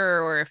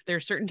year, or if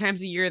there's certain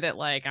times a year that,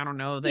 like, I don't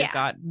know, they've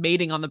got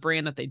mating on the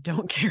brain that they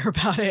don't care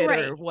about it,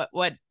 right. Or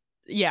what.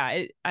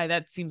 Yeah,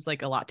 that seems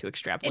like a lot to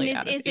extrapolate. And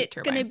out of is it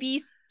going to be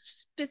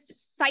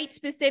site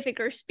specific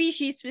or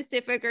species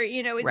specific, or,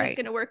 is this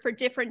going to work for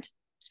different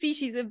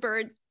species of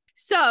birds?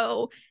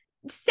 So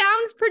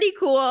sounds pretty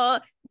cool.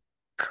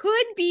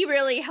 Could be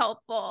really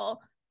helpful.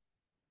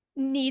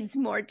 Needs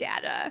more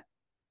data,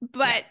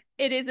 but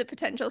it is a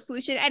potential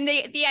solution. And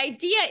the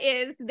idea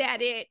is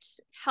that it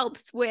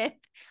helps with,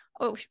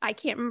 I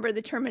can't remember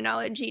the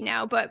terminology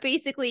now, but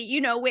basically,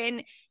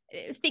 when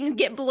things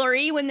get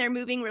blurry when they're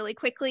moving really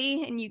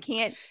quickly and you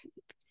can't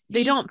see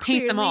they don't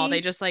paint clearly. Them all.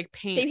 They just like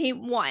they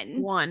paint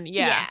one.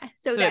 Yeah.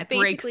 So that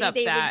basically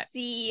they would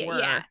see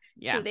blur.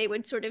 So they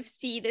would sort of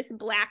see this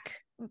black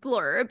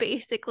blur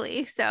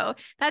basically. So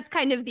that's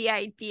kind of the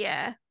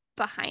idea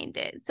behind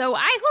it. So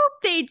I hope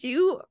they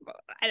do.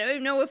 I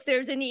don't know if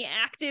there's any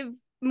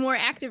more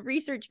active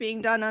research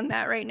being done on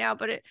that right now,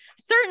 but it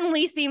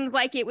certainly seems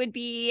like it would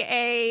be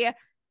a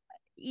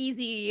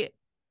easy,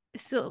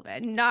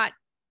 not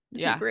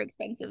super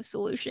expensive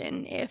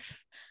solution if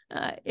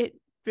it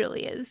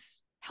really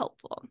is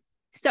helpful.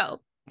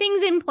 So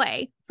things in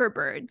play for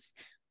birds.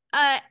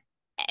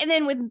 And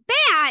then with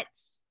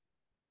bats,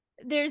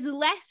 there's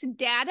less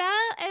data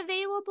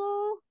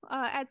available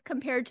as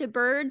compared to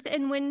birds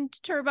and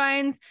wind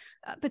turbines,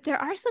 but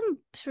there are some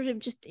sort of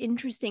just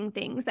interesting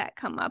things that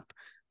come up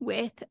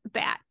with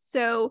bats.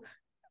 So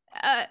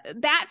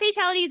bat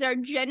fatalities are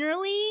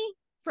generally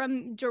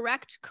from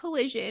direct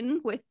collision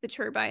with the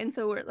turbine.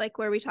 So we're like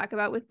where we talk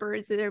about with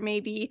birds, there may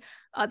be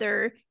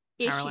other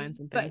power lines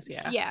and things,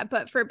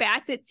 but for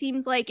bats, it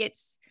seems like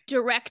it's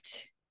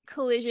direct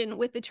collision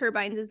with the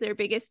turbines is their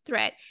biggest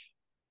threat.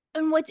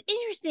 And what's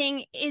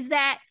interesting is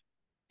that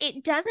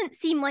it doesn't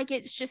seem like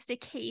it's just a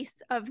case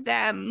of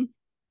them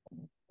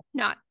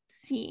not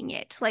seeing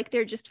it, like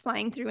they're just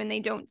flying through and they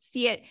don't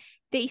see it.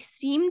 They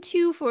seem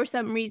to, for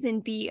some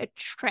reason, be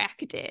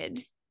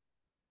attracted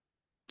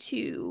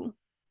to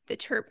the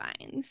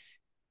turbines.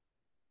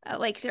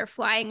 Like they're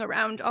flying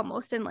around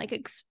almost and like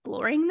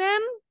exploring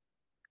them.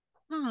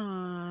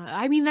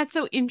 I mean, that's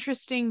so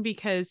interesting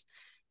because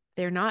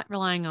they're not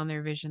relying on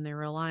their vision. They're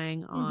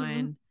relying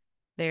on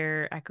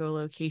their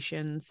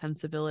echolocation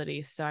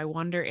sensibility. So I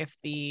wonder if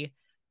the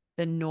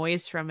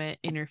noise from it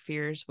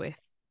interferes with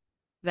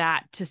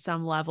that to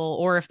some level,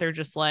 or if they're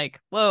just like,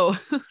 whoa,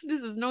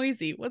 this is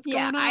noisy. What's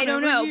going on? I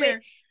don't know,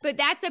 but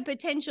that's a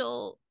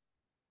potential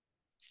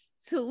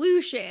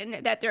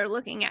solution that they're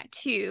looking at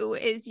too,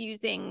 is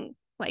using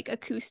like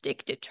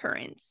acoustic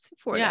deterrence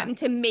for them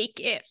to make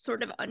it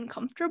sort of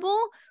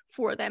uncomfortable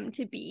for them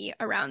to be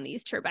around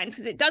these turbines,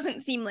 because it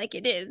doesn't seem like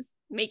it is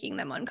making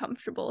them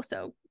uncomfortable.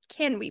 So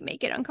can we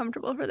make it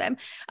uncomfortable for them?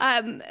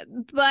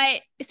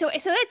 But so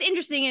that's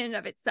interesting in and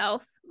of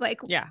itself.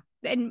 Like,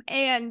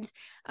 and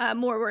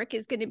more work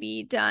is going to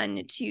be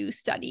done to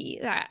study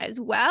that as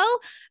well.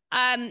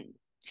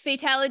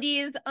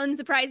 Fatalities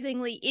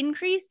unsurprisingly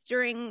increased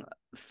during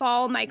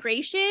fall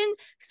migration.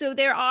 So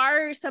there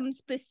are some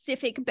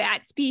specific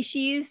bat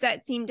species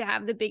that seem to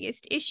have the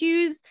biggest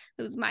issues,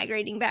 those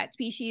migrating bat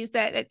species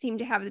that seem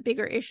to have the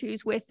bigger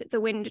issues with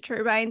the wind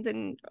turbines.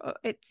 And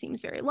it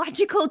seems very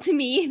logical to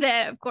me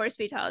that, of course,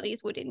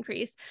 fatalities would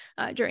increase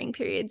during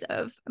periods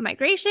of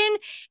migration.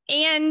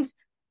 And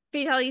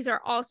fatalities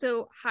are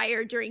also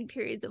higher during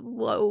periods of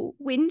low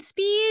wind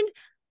speed.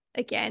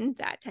 Again,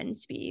 that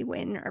tends to be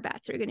when our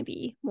bats are going to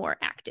be more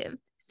active.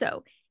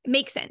 So it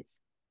makes sense.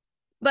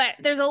 But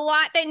there's a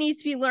lot that needs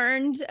to be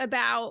learned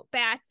about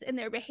bats and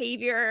their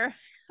behavior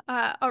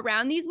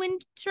around these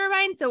wind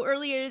turbines. So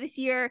earlier this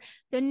year,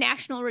 the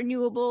National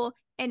Renewable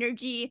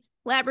Energy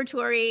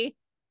Laboratory,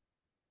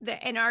 the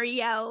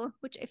NREL,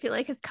 which I feel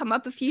like has come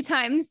up a few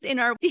times in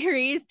our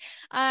series,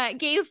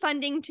 gave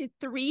funding to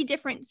 3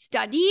 different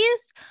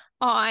studies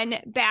on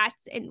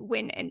bats and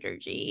wind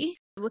energy,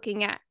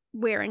 looking at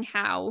where and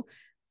how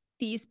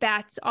these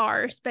bats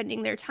are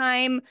spending their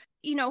time,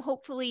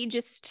 hopefully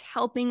just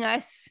helping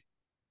us,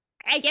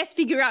 I guess,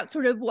 figure out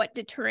sort of what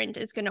deterrent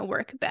is going to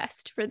work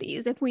best for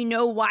these. If we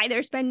know why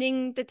they're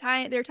spending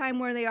their time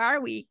where they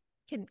are, we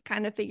can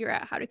kind of figure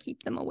out how to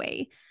keep them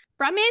away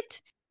from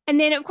it. And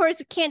then, of course,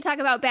 we can't talk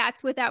about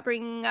bats without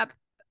bringing up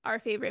our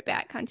favorite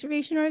bat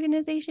conservation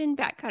organization,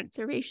 Bat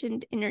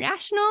Conservation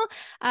International.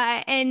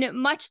 And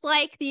much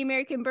like the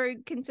American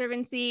Bird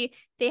Conservancy,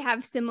 they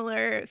have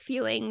similar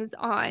feelings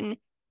on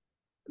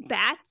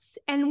bats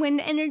and wind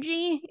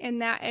energy,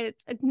 and that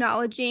it's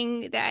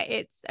acknowledging that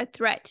it's a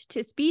threat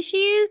to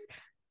species,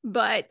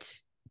 but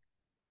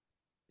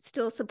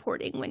still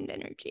supporting wind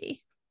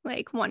energy.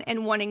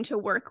 wanting to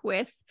work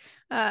with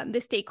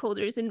the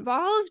stakeholders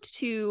involved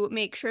to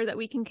make sure that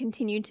we can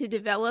continue to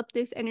develop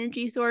this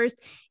energy source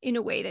in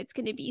a way that's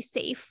going to be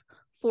safe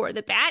for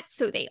the bats.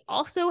 So they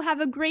also have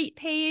a great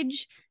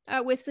page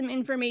with some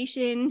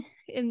information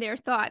in their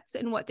thoughts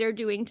and what they're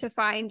doing to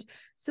find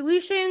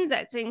solutions.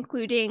 That's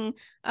including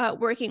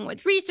working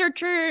with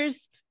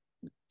researchers,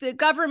 the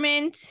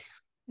government,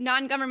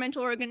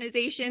 non-governmental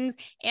organizations,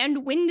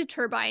 and wind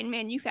turbine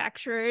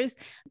manufacturers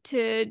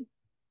to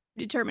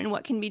determine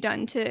what can be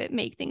done to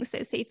make things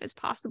as safe as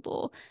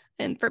possible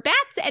for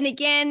bats. And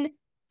again,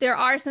 there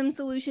are some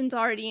solutions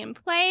already in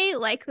play,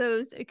 like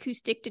those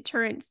acoustic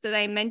deterrents that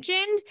I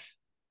mentioned.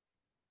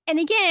 And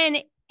again,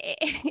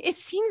 it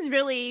seems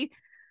really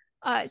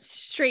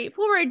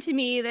straightforward to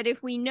me that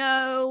if we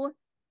know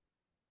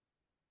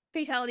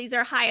fatalities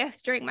are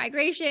highest during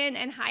migration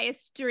and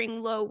highest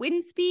during low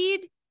wind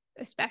speed,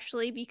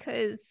 especially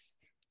because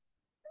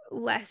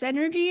less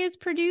energy is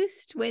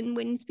produced when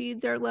wind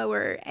speeds are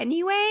lower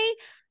anyway,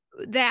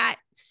 that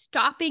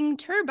stopping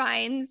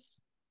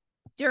turbines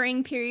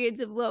during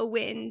periods of low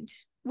wind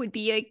would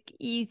be an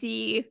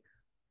easy,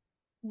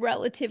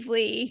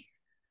 relatively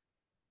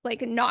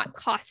not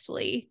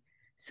costly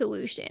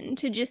solution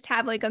to just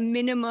have a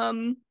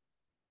minimum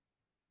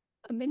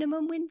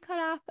wind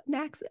cutoff,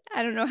 max.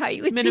 I don't know how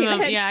you would minimum,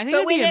 say that. yeah, I think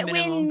but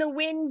when the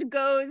wind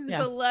goes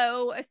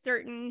below a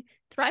certain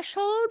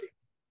threshold,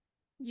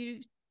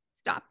 you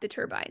stop the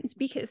turbines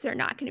because they're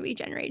not going to be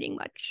generating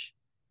much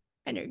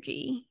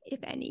energy, if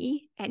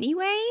any,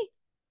 anyway.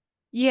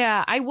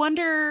 Yeah, I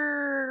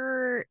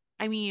wonder,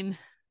 I mean,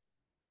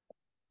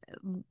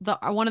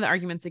 one of the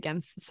arguments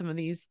against some of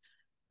these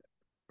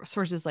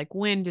sources like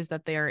wind is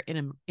that they are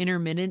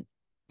intermittent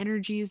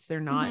energies. They're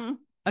not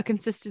a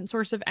consistent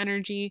source of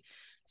energy.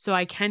 So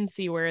I can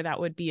see where that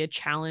would be a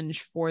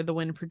challenge for the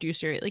wind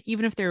producer.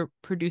 Even if they're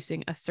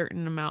producing a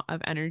certain amount of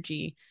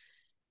energy,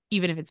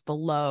 even if it's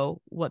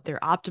below what their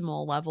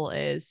optimal level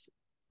is,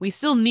 we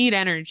still need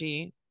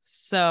energy.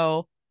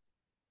 So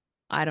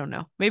I don't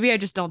know. Maybe I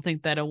just don't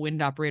think that a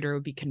wind operator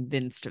would be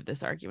convinced of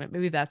this argument.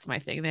 Maybe that's my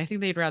thing. I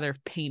think they'd rather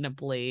paint a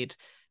blade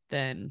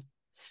than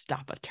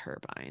stop a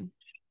turbine.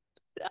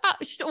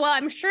 Well,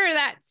 I'm sure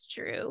that's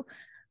true.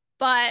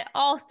 But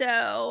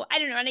also, I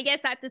don't know. And I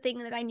guess that's the thing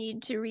that I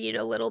need to read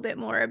a little bit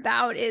more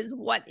about is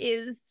what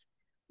is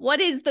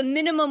the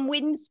minimum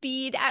wind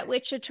speed at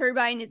which a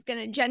turbine is going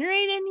to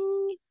generate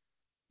any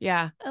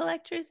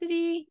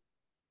electricity.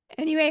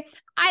 Anyway,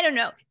 I don't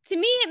know. To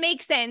me, it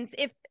makes sense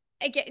if,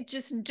 again,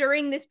 just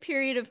during this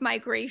period of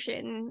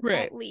migration,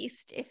 at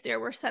least, if there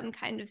were some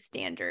kind of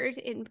standard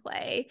in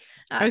play.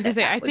 I was gonna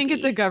say, I think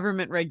it's a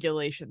government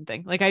regulation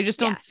thing. I just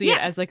don't see it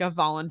as a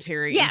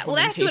voluntary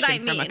implementation that's what I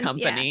mean. from a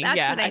company.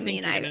 That's what I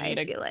mean.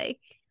 I feel like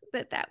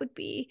that would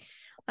be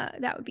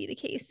the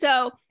case.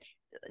 So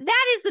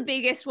that is the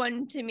biggest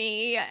one to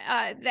me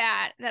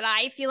that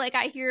I feel like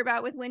I hear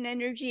about with wind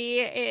energy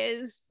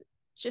is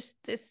just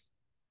this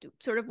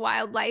sort of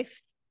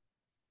wildlife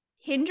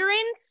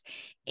hindrance.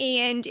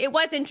 And it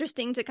was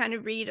interesting to kind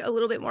of read a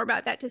little bit more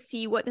about that to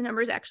see what the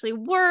numbers actually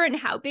were and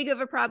how big of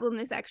a problem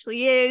this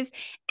actually is,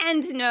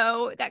 and to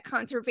know that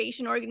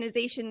conservation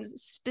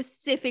organizations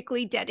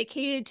specifically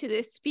dedicated to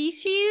this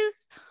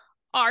species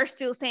are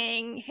still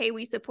saying, hey,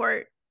 we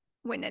support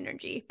wind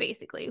energy.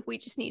 Basically, we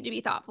just need to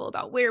be thoughtful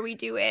about where we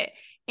do it,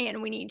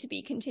 and we need to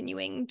be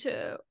continuing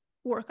to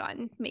work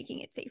on making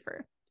it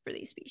safer for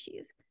these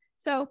species.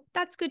 So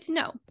that's good to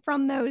know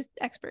from those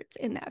experts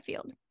in that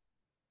field.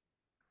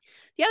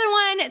 The other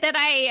one that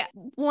I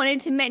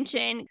wanted to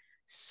mention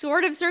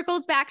sort of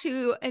circles back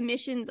to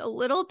emissions a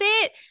little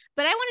bit,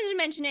 but I wanted to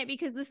mention it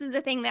because this is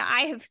a thing that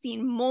I have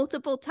seen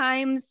multiple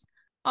times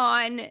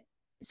on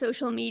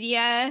social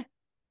media,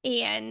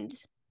 and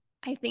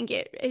I think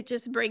it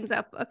just brings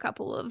up a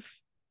couple of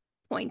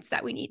points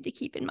that we need to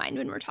keep in mind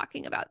when we're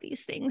talking about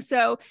these things.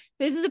 So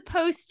this is a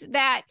post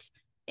that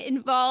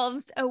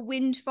involves a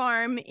wind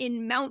farm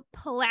in Mount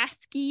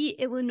Pulaski,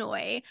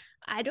 Illinois.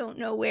 I don't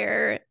know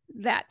where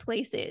that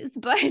place is,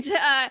 but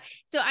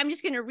so I'm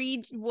just going to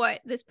read what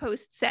this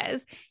post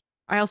says.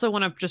 I also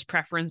want to just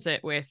preference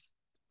it with,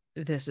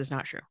 this is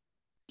not true.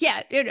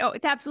 Yeah,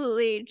 it's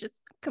absolutely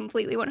just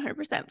completely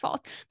 100%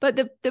 false. But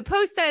the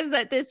post says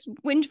that this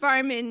wind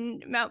farm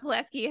in Mount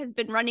Pulaski has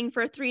been running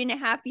for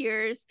 3.5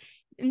 years,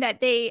 and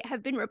that they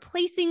have been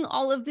replacing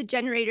all of the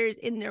generators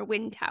in their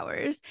wind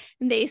towers.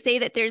 And they say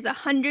that there's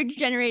 100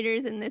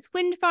 generators in this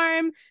wind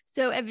farm,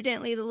 so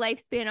evidently the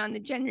lifespan on the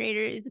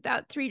generator is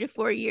about 3 to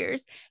 4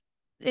 years.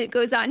 It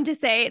goes on to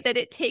say that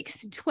it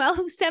takes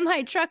 12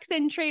 semi-trucks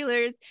and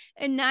trailers,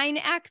 a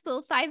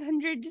 9-axle,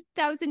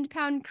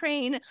 500,000-pound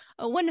crane,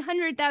 a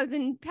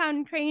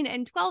 100,000-pound crane,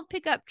 and 12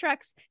 pickup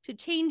trucks to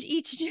change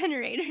each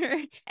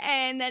generator.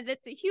 And that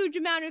it's a huge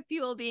amount of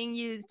fuel being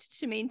used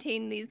to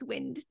maintain these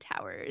wind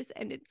towers.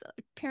 And it's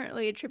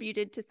apparently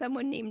attributed to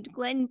someone named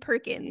Glenn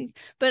Perkins.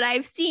 But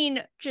I've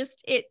seen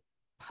just it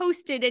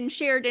posted and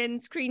shared and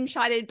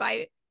screenshotted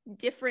by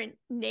different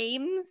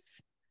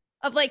names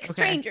of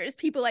strangers,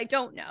 people I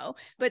don't know,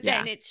 but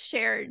then it's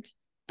shared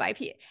by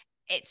people.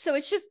 So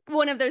it's just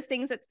one of those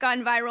things that's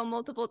gone viral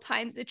multiple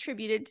times,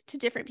 attributed to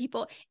different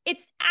people.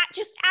 It's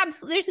just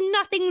absolutely, there's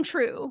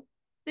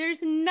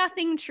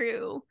nothing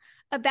true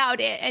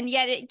about it, and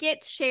yet it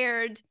gets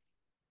shared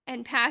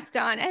and passed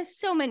on, as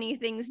so many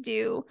things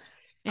do.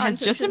 It has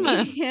just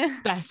enough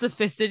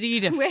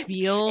specificity to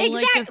feel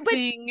like a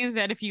thing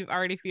that if you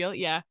already feel,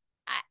 yeah.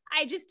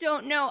 I just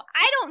don't know.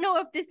 I don't know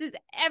if this is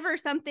ever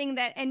something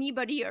that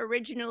anybody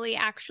originally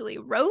actually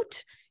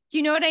wrote. Do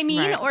you know what I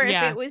mean? Right. Or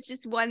if it was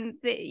just one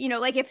that,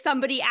 like if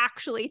somebody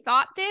actually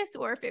thought this,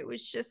 or if it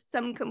was just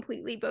some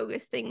completely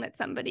bogus thing that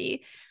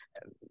somebody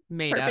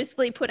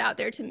purposefully put out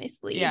there to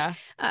mislead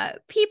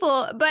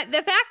people. But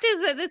the fact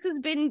is that this has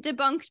been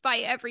debunked by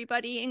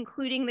everybody,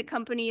 including the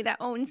company that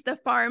owns the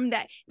farm.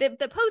 That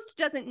the post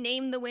doesn't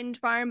name the wind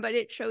farm, but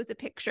it shows a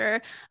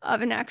picture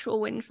of an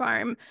actual wind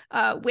farm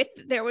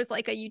there was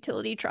like a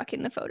utility truck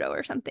in the photo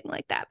or something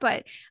like that.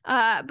 But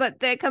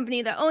the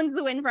company that owns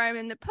the wind farm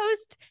in the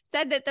post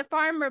said that the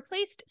farm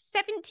replaced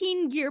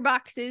 17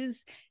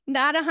 gearboxes,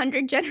 not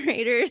 100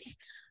 generators.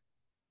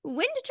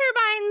 Wind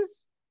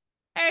turbines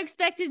are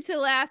expected to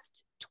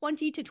last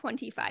 20 to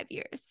 25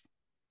 years,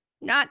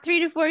 not 3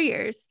 to 4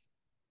 years.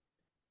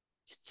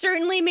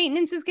 Certainly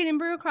maintenance is going to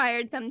be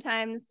required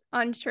sometimes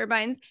on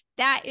turbines.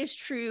 That is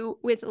true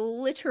with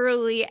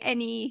literally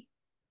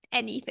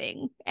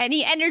anything,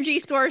 any energy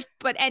source,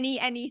 but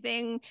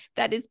anything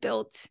that is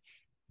built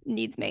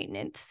needs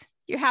maintenance.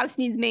 Your house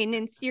needs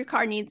maintenance, your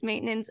car needs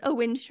maintenance, a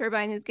wind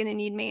turbine is going to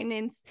need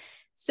maintenance.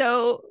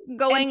 So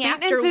going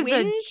after wind is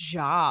a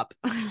job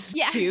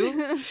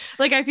too.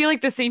 Like I feel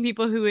like the same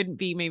people who would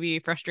be maybe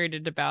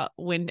frustrated about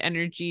wind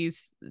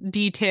energy's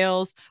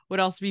details would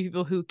also be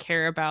people who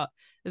care about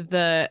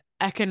the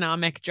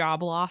economic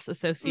job loss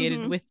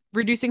associated with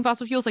reducing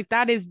fossil fuels. Like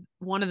that is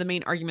one of the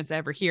main arguments I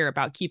ever hear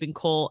about keeping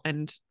coal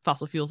and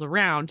fossil fuels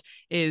around,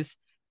 is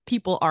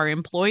people are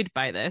employed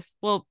by this.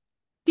 Well,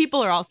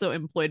 people are also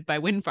employed by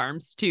wind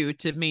farms too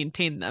to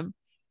maintain them.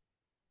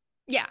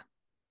 Yeah.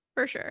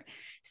 For sure.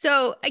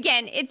 So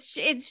again, it's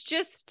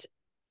just,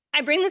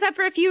 I bring this up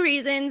for a few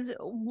reasons.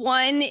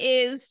 One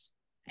is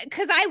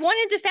because I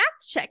wanted to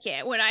fact check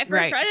it. When I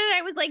first read it,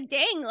 I was like,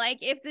 dang, like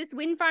if this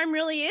wind farm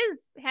really is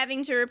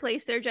having to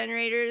replace their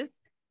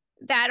generators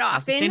that often, how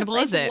sustainable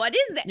is it? What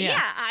is that? Yeah,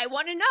 I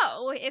want to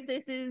know if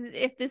this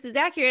is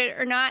accurate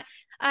or not.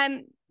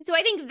 So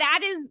I think that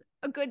is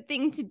a good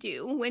thing to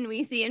do when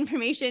we see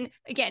information.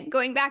 Again,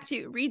 going back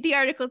to read the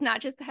articles, not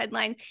just the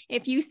headlines.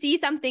 If you see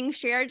something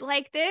shared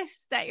like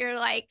this that you're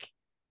like,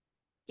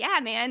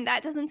 yeah, man,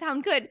 that doesn't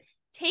sound good,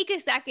 take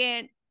a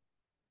second,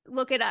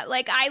 look it up.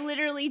 Like I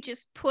literally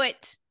just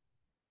put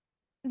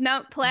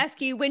Mount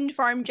Pulaski wind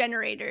farm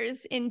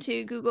generators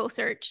into Google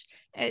search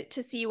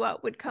to see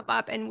what would come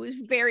up, and was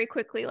very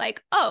quickly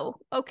like, oh,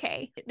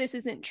 okay, this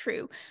isn't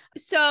true.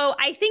 So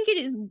I think it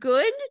is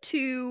good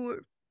to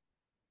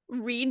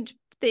read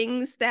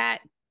things that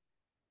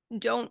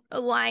don't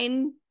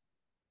align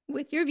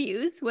with your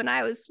views. When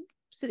I was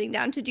sitting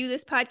down to do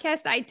this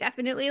podcast, I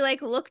definitely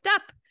looked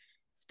up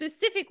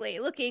specifically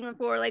looking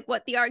for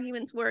what the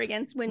arguments were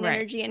against wind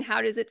energy and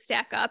how does it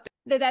stack up.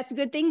 That's a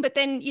good thing. But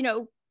then,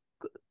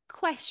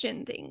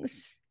 question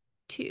things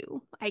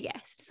too, I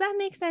guess. Does that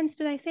make sense?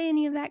 Did I say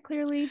any of that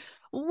clearly?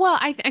 Well,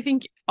 I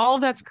think all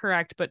of that's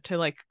correct, but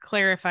to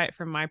clarify it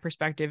from my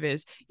perspective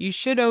is you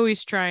should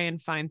always try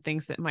and find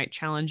things that might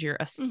challenge your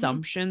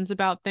assumptions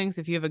about things.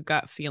 If you have a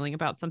gut feeling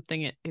about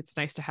something, it's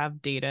nice to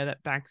have data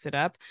that backs it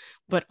up.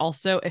 But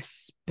also,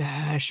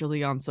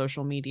 especially on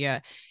social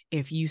media,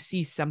 if you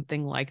see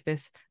something like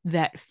this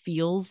that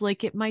feels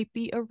like it might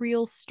be a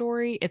real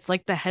story, it's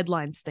like the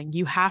headlines thing.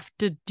 You have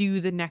to do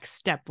the next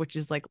step, which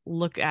is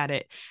look at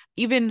it.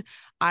 Even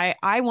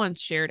I once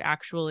shared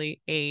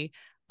actually a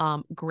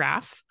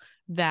graph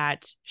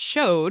that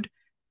showed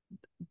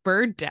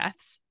bird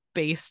deaths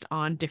based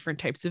on different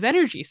types of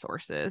energy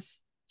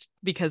sources,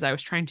 because I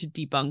was trying to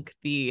debunk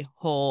the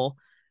whole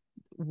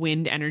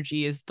wind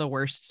energy is the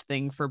worst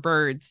thing for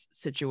birds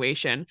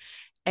situation.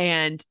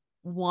 And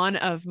one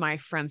of my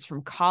friends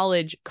from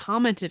college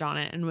commented on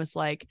it and was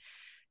like,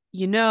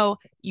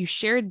 you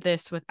shared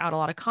this without a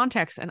lot of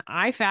context, and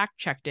I fact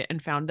checked it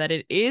and found that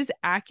it is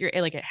accurate.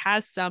 It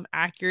has some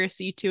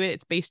accuracy to it.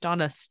 It's based on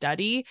a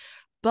study,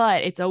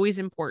 but it's always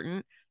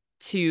important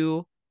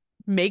to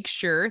make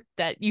sure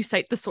that you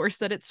cite the source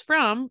that it's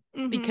from,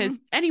 because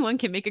anyone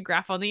can make a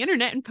graph on the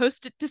internet and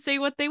post it to say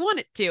what they want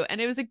it to.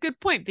 And it was a good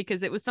point,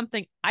 because it was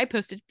something I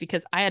posted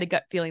because I had a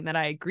gut feeling that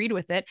I agreed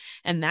with it,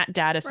 and that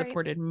data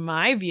supported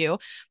my view.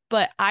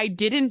 But I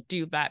didn't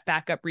do that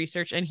backup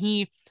research, and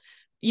he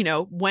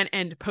went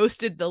and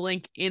posted the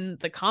link in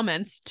the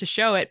comments to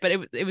show it. But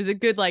it was a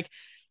good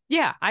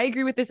yeah, I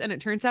agree with this, and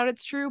it turns out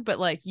it's true,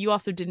 but you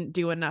also didn't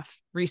do enough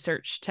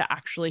research to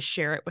actually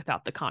share it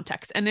without the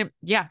context. And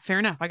fair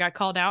enough. I got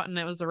called out, and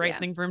it was the right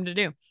thing for him to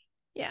do.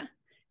 Yeah.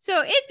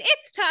 So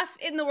it's tough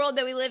in the world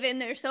that we live in.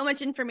 There's so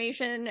much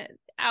information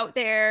out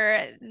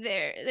there.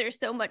 There's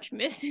so much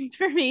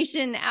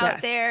misinformation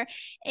out there.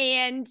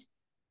 And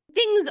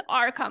things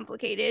are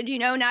complicated, you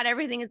know, not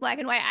everything is black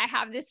and white. I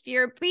have this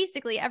fear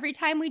basically every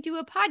time we do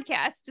a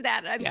podcast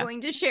that I'm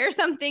going to share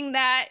something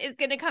that is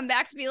going to come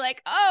back to be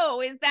like, oh,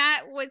 was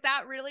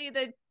that really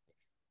the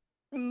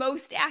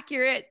most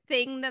accurate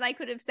thing that I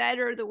could have said,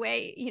 or the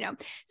way, you know?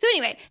 So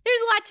anyway,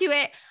 there's a lot to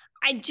it.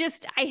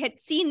 I had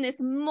seen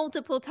this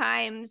multiple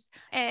times,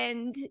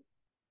 and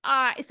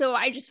so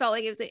I just felt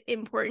like it was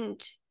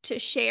important to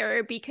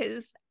share,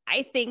 because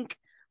I think,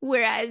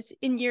 whereas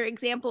in your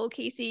example,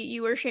 Casey,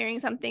 you were sharing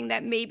something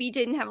that maybe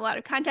didn't have a lot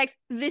of context,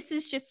 this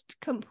is just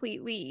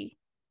completely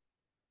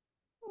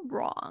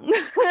wrong.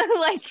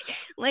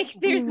 like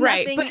there's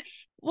nothing. But,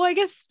 well, I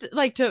guess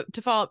like to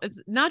follow up,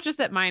 it's not just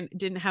that mine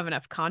didn't have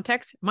enough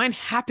context. Mine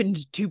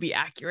happened to be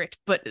accurate,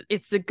 but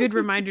it's a good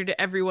reminder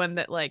to everyone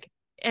that like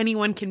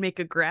anyone can make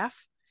a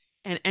graph,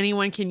 and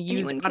anyone can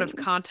use out of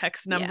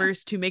context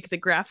numbers to make the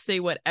graph say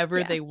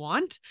whatever they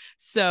want.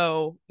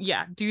 So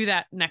yeah, do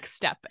that next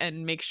step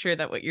and make sure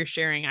that what you're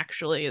sharing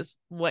actually is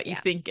what you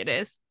think it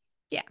is.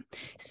 Yeah.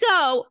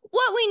 So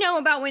what we know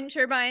about wind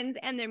turbines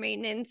and their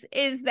maintenance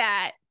is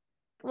that,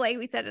 like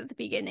we said at the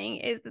beginning,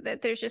 is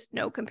that there's just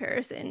no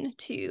comparison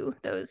to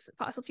those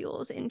fossil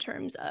fuels in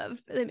terms of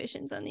the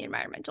emissions and the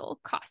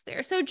environmental cost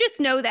there. So just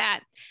know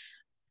that.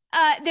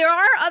 There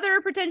are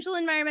other potential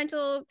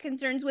environmental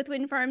concerns with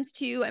wind farms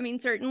too. I mean,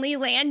 certainly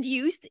land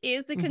use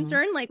is a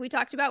concern, like we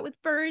talked about with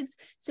birds.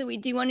 So we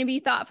do want to be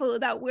thoughtful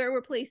about where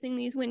we're placing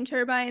these wind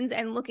turbines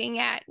and looking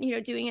at, you know,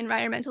 doing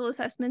environmental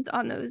assessments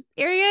on those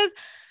areas.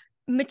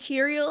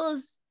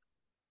 Materials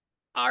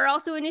are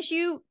also an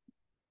issue.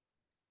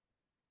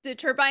 The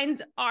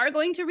turbines are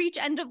going to reach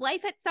end of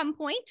life at some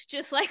point,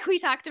 just like we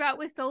talked about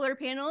with solar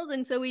panels.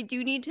 And so we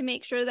do need to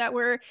make sure that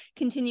we're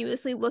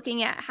continuously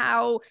looking at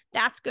how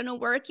that's going to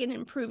work and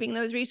improving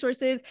those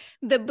resources.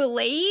 The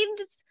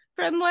blades,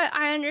 from what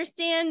I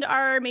understand,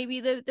 are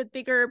maybe the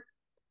bigger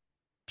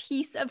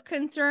piece of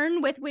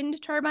concern with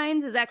wind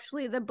turbines, is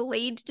actually the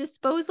blade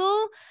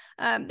disposal.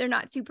 They're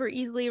not super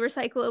easily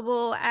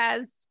recyclable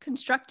as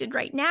constructed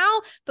right now.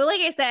 But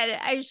like I said,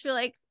 I just feel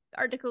like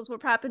articles were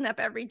popping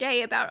up every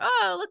day about,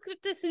 oh, look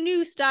at this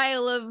new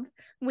style of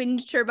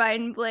wind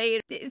turbine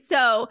blade.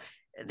 So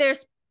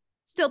there's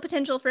still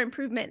potential for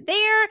improvement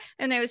there.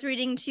 And I was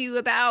reading too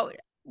about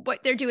what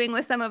they're doing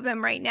with some of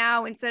them right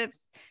now. Instead of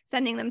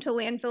sending them to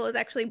landfill, is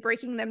actually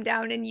breaking them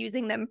down and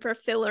using them for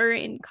filler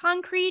in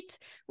concrete,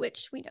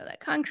 which we know that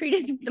concrete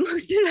isn't the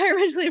most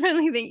environmentally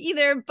friendly thing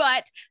either,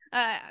 but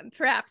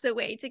perhaps a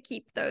way to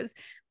keep those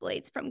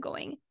blades from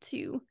going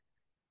to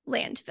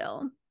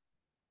landfill.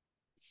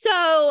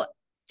 So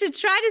to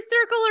try to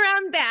circle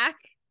around back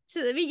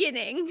to the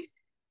beginning,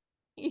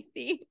 you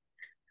see,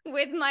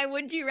 with my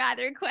would you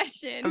rather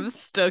question. I'm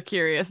still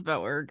curious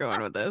about where we're going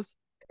with this.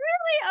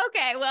 Really?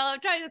 Okay, well,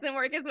 it probably doesn't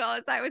work as well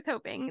as I was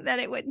hoping that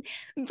it would.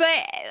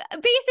 But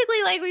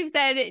basically, like we've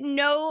said,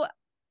 no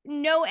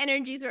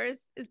energy source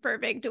is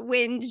perfect.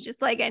 Wind,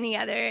 just like any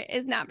other,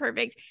 is not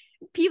perfect.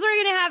 People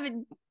are going to have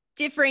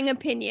differing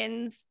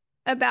opinions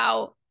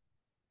about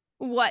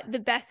what the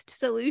best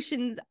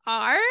solutions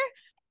are.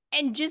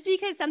 And just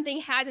because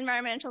something has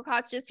environmental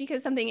costs, just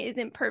because something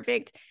isn't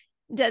perfect,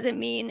 doesn't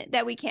mean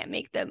that we can't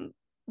make them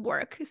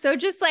work. So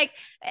just like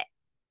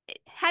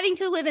having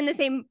to live in the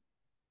same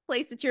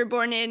place that you're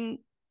born in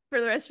for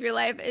the rest of your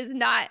life is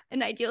not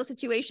an ideal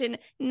situation.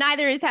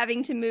 Neither is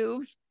having to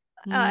move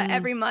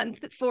every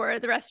month for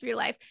the rest of your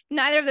life.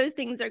 Neither of those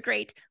things are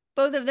great.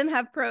 Both of them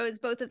have pros.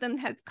 Both of them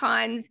have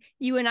cons.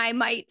 You and I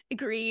might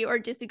agree or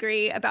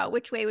disagree about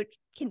which way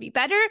can be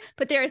better,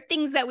 but there are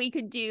things that we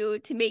could do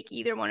to make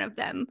either one of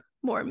them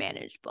more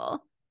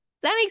manageable.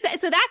 Does that make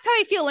sense? So that's how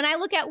I feel when I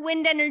look at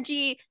wind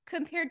energy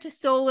compared to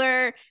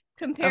solar,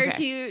 compared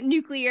to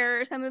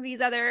nuclear, or some of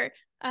these other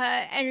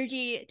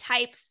energy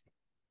types.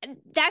 And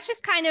that's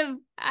just kind of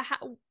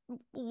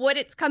what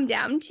it's come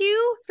down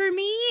to for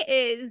me,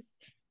 is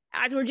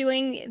as we're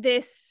doing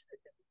this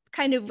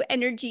kind of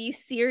energy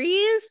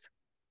series,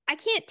 I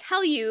can't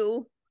tell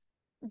you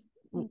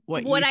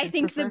what I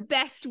think prefer? The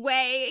best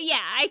way. Yeah,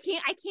 I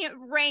can't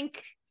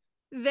rank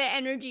the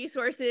energy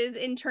sources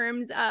in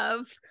terms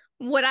of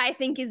what I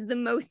think is the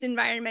most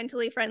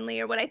environmentally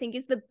friendly or what I think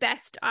is the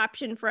best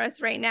option for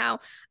us right now.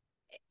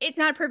 It's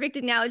not a perfect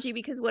analogy,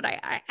 because what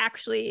I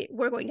actually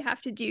we're going to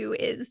have to do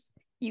is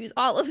use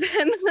all of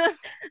them.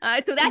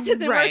 So that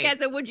doesn't work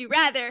as a would you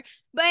rather.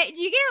 But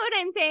do you get what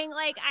I'm saying?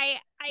 Like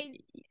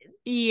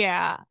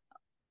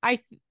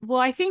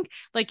I think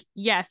like,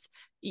 yes,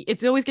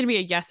 it's always going to be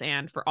a yes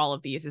and for all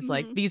of these. It's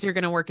like these are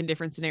going to work in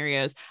different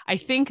scenarios. I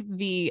think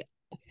the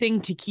thing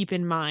to keep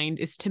in mind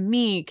is, to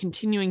me,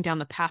 continuing down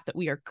the path that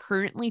we are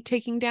currently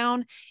taking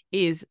down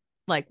is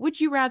like, would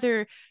you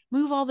rather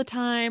move all the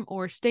time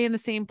or stay in the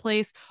same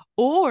place?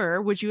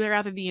 Or would you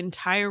rather the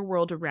entire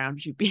world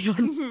around you be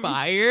on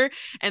fire?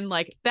 And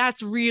like,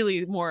 that's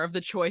really more of the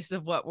choice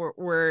of what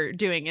we're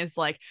doing, is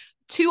like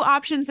two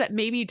options that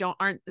maybe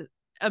aren't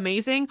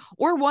amazing,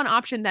 or one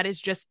option that is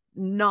just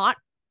not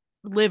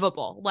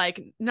livable,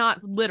 like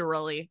not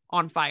literally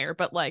on fire,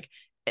 but like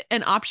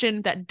an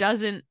option that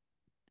doesn't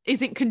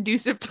isn't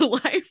conducive to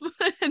life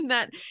and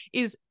that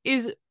is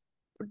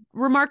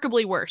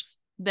remarkably worse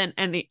than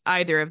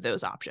either of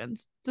those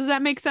options. Does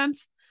that make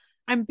sense?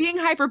 I'm being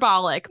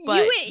hyperbolic,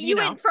 but you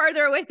went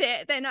further with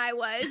it than I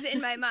was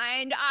in my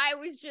mind. I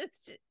was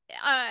just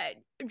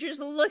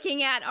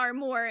looking at our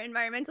more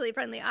environmentally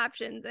friendly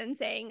options and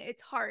saying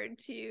it's hard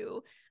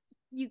to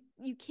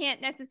you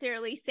can't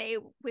necessarily say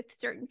with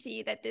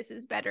certainty that this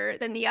is better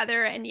than the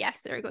other. And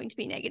yes, there are going to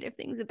be negative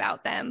things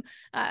about them.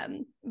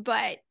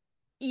 But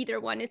either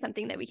one is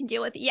something that we can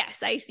deal with.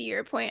 Yes, I see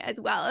your point as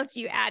well. If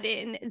you add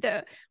in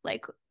the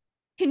like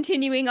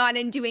continuing on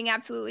and doing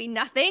absolutely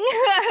nothing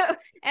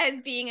as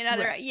being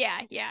another, right.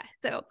 Yeah.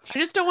 So I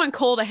just don't want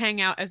coal to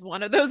hang out as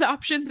one of those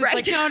options. It's right.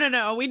 Like,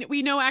 no.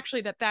 We know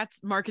actually that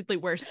that's markedly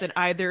worse than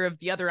either of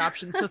the other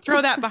options. So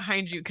throw that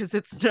behind you because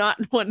it's not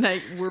one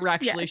that we're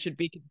actually should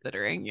be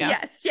considering.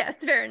 Yeah.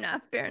 Yes. Fair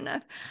enough.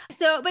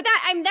 So, but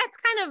that's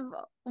kind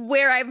of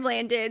where I've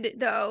landed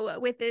though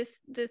with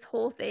this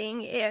whole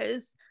thing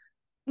is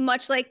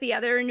much like the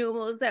other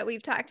renewables that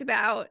we've talked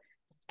about.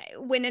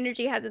 Wind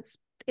energy has its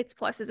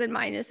pluses and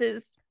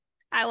minuses.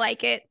 I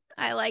like it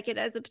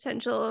as a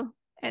potential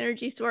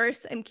energy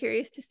source. I'm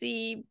curious to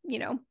see,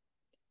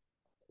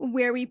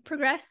 where we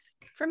progress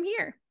from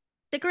here.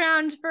 Stick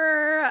around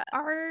for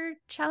our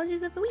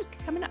challenges of the week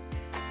coming up.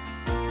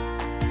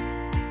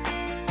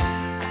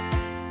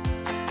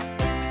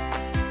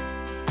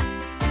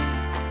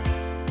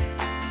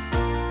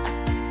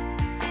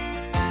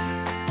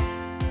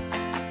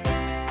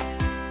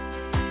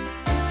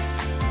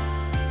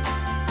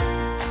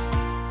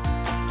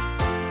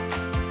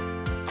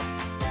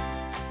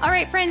 All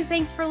right, friends,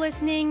 thanks for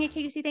listening.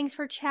 Casey, thanks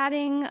for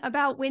chatting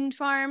about wind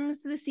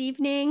farms this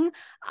evening.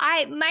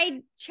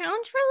 My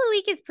challenge for the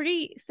week is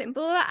pretty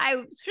simple. I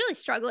was really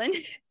struggling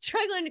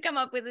to come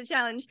up with a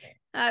challenge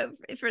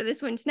for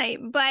this one tonight.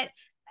 But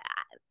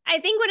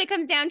I think what it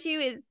comes down to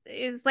is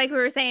like we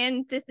were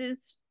saying, this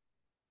is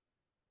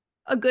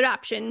a good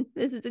option.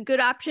 This is a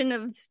good option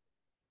of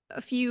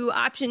a few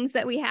options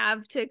that we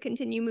have to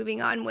continue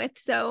moving on with.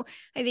 So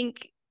I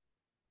think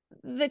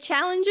the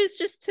challenge is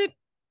just to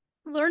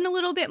learn a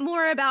little bit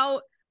more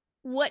about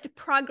what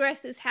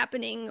progress is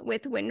happening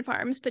with wind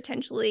farms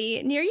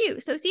potentially near you.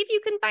 So see if you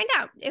can find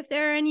out if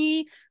there are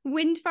any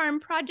wind farm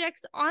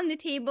projects on the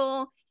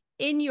table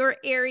in your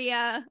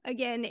area.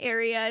 Again,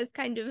 area is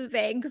kind of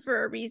vague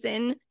for a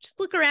reason.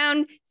 Just look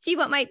around, see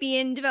what might be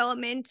in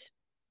development.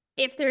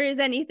 If there is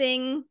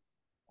anything,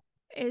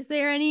 is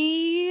there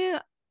any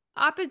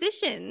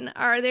opposition?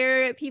 Are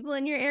there people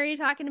in your area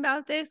talking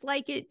about this,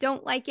 like it,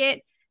 don't like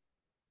it?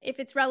 If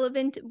it's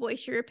relevant,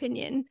 voice your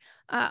opinion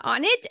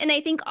on it. And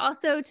I think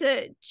also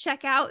to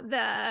check out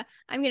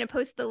I'm going to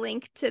post the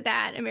link to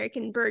that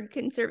American Bird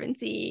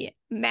Conservancy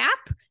map,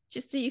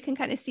 just so you can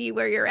kind of see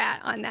where you're at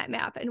on that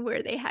map and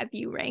where they have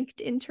you ranked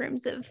in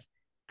terms of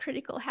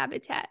critical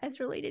habitat as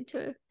related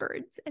to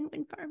birds and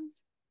wind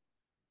farms.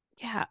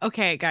 Yeah.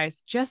 Okay,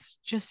 guys,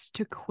 just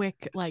to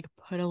quick,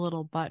 put a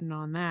little button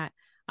on that.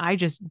 I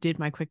just did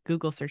my quick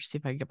Google search, see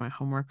if I can get my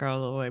homework out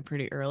of the way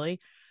pretty early.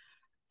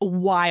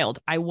 Wild.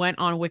 I went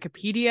on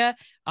Wikipedia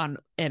and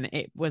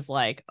it was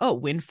like, oh,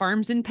 wind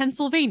farms in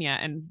Pennsylvania.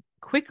 And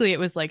quickly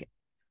it was like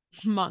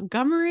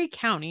Montgomery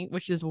County,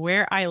 which is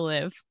where I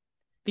live,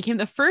 became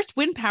the first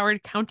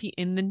wind-powered county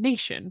in the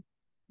nation.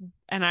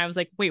 And I was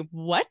like, wait,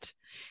 what?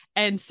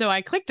 And so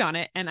I clicked on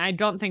it, and I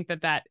don't think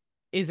that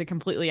is a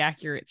completely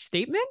accurate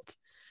statement,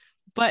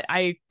 but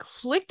I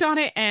clicked on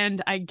it,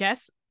 and I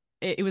guess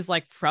it was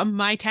like from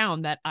my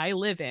town that I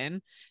live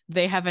in,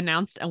 they have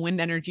announced a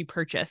wind energy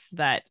purchase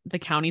that the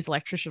county's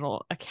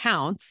electrical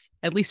accounts,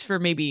 at least for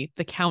maybe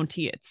the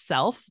county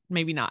itself,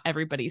 maybe not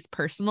everybody's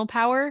personal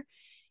power,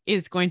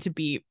 is going to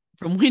be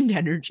from wind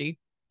energy.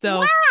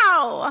 So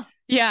wow.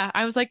 Yeah,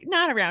 I was like,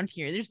 not around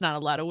here. There's not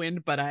a lot of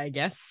wind, but I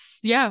guess,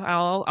 yeah,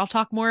 I'll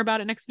talk more about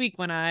it next week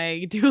when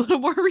I do a little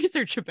more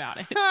research about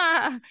it.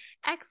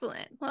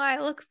 Excellent. Well, I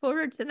look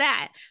forward to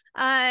that.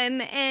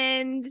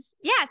 And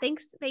yeah,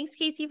 thanks,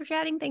 Casey, for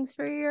chatting. Thanks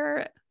for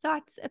your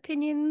thoughts,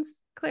 opinions,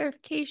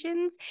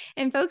 clarifications.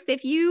 And folks,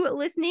 if you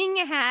listening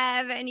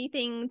have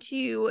anything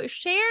to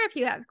share, if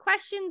you have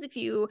questions, if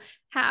you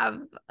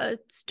have a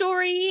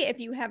story, if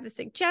you have a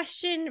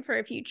suggestion for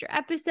a future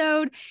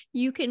episode,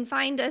 you can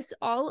find us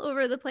all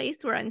over the place.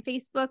 We're on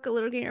Facebook, A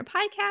Little Greener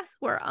Podcast.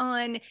 We're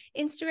on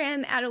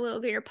Instagram at A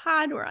Little Greener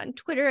Pod. We're on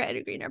Twitter at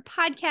A Greener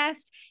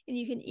Podcast. And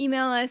you can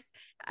email us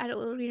at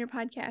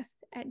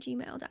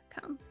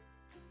alittlegreenerpodcast@gmail.com.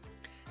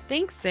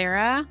 Thanks,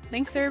 Sarah.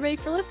 Thanks, everybody,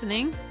 for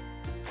listening.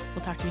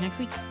 We'll talk to you next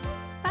week.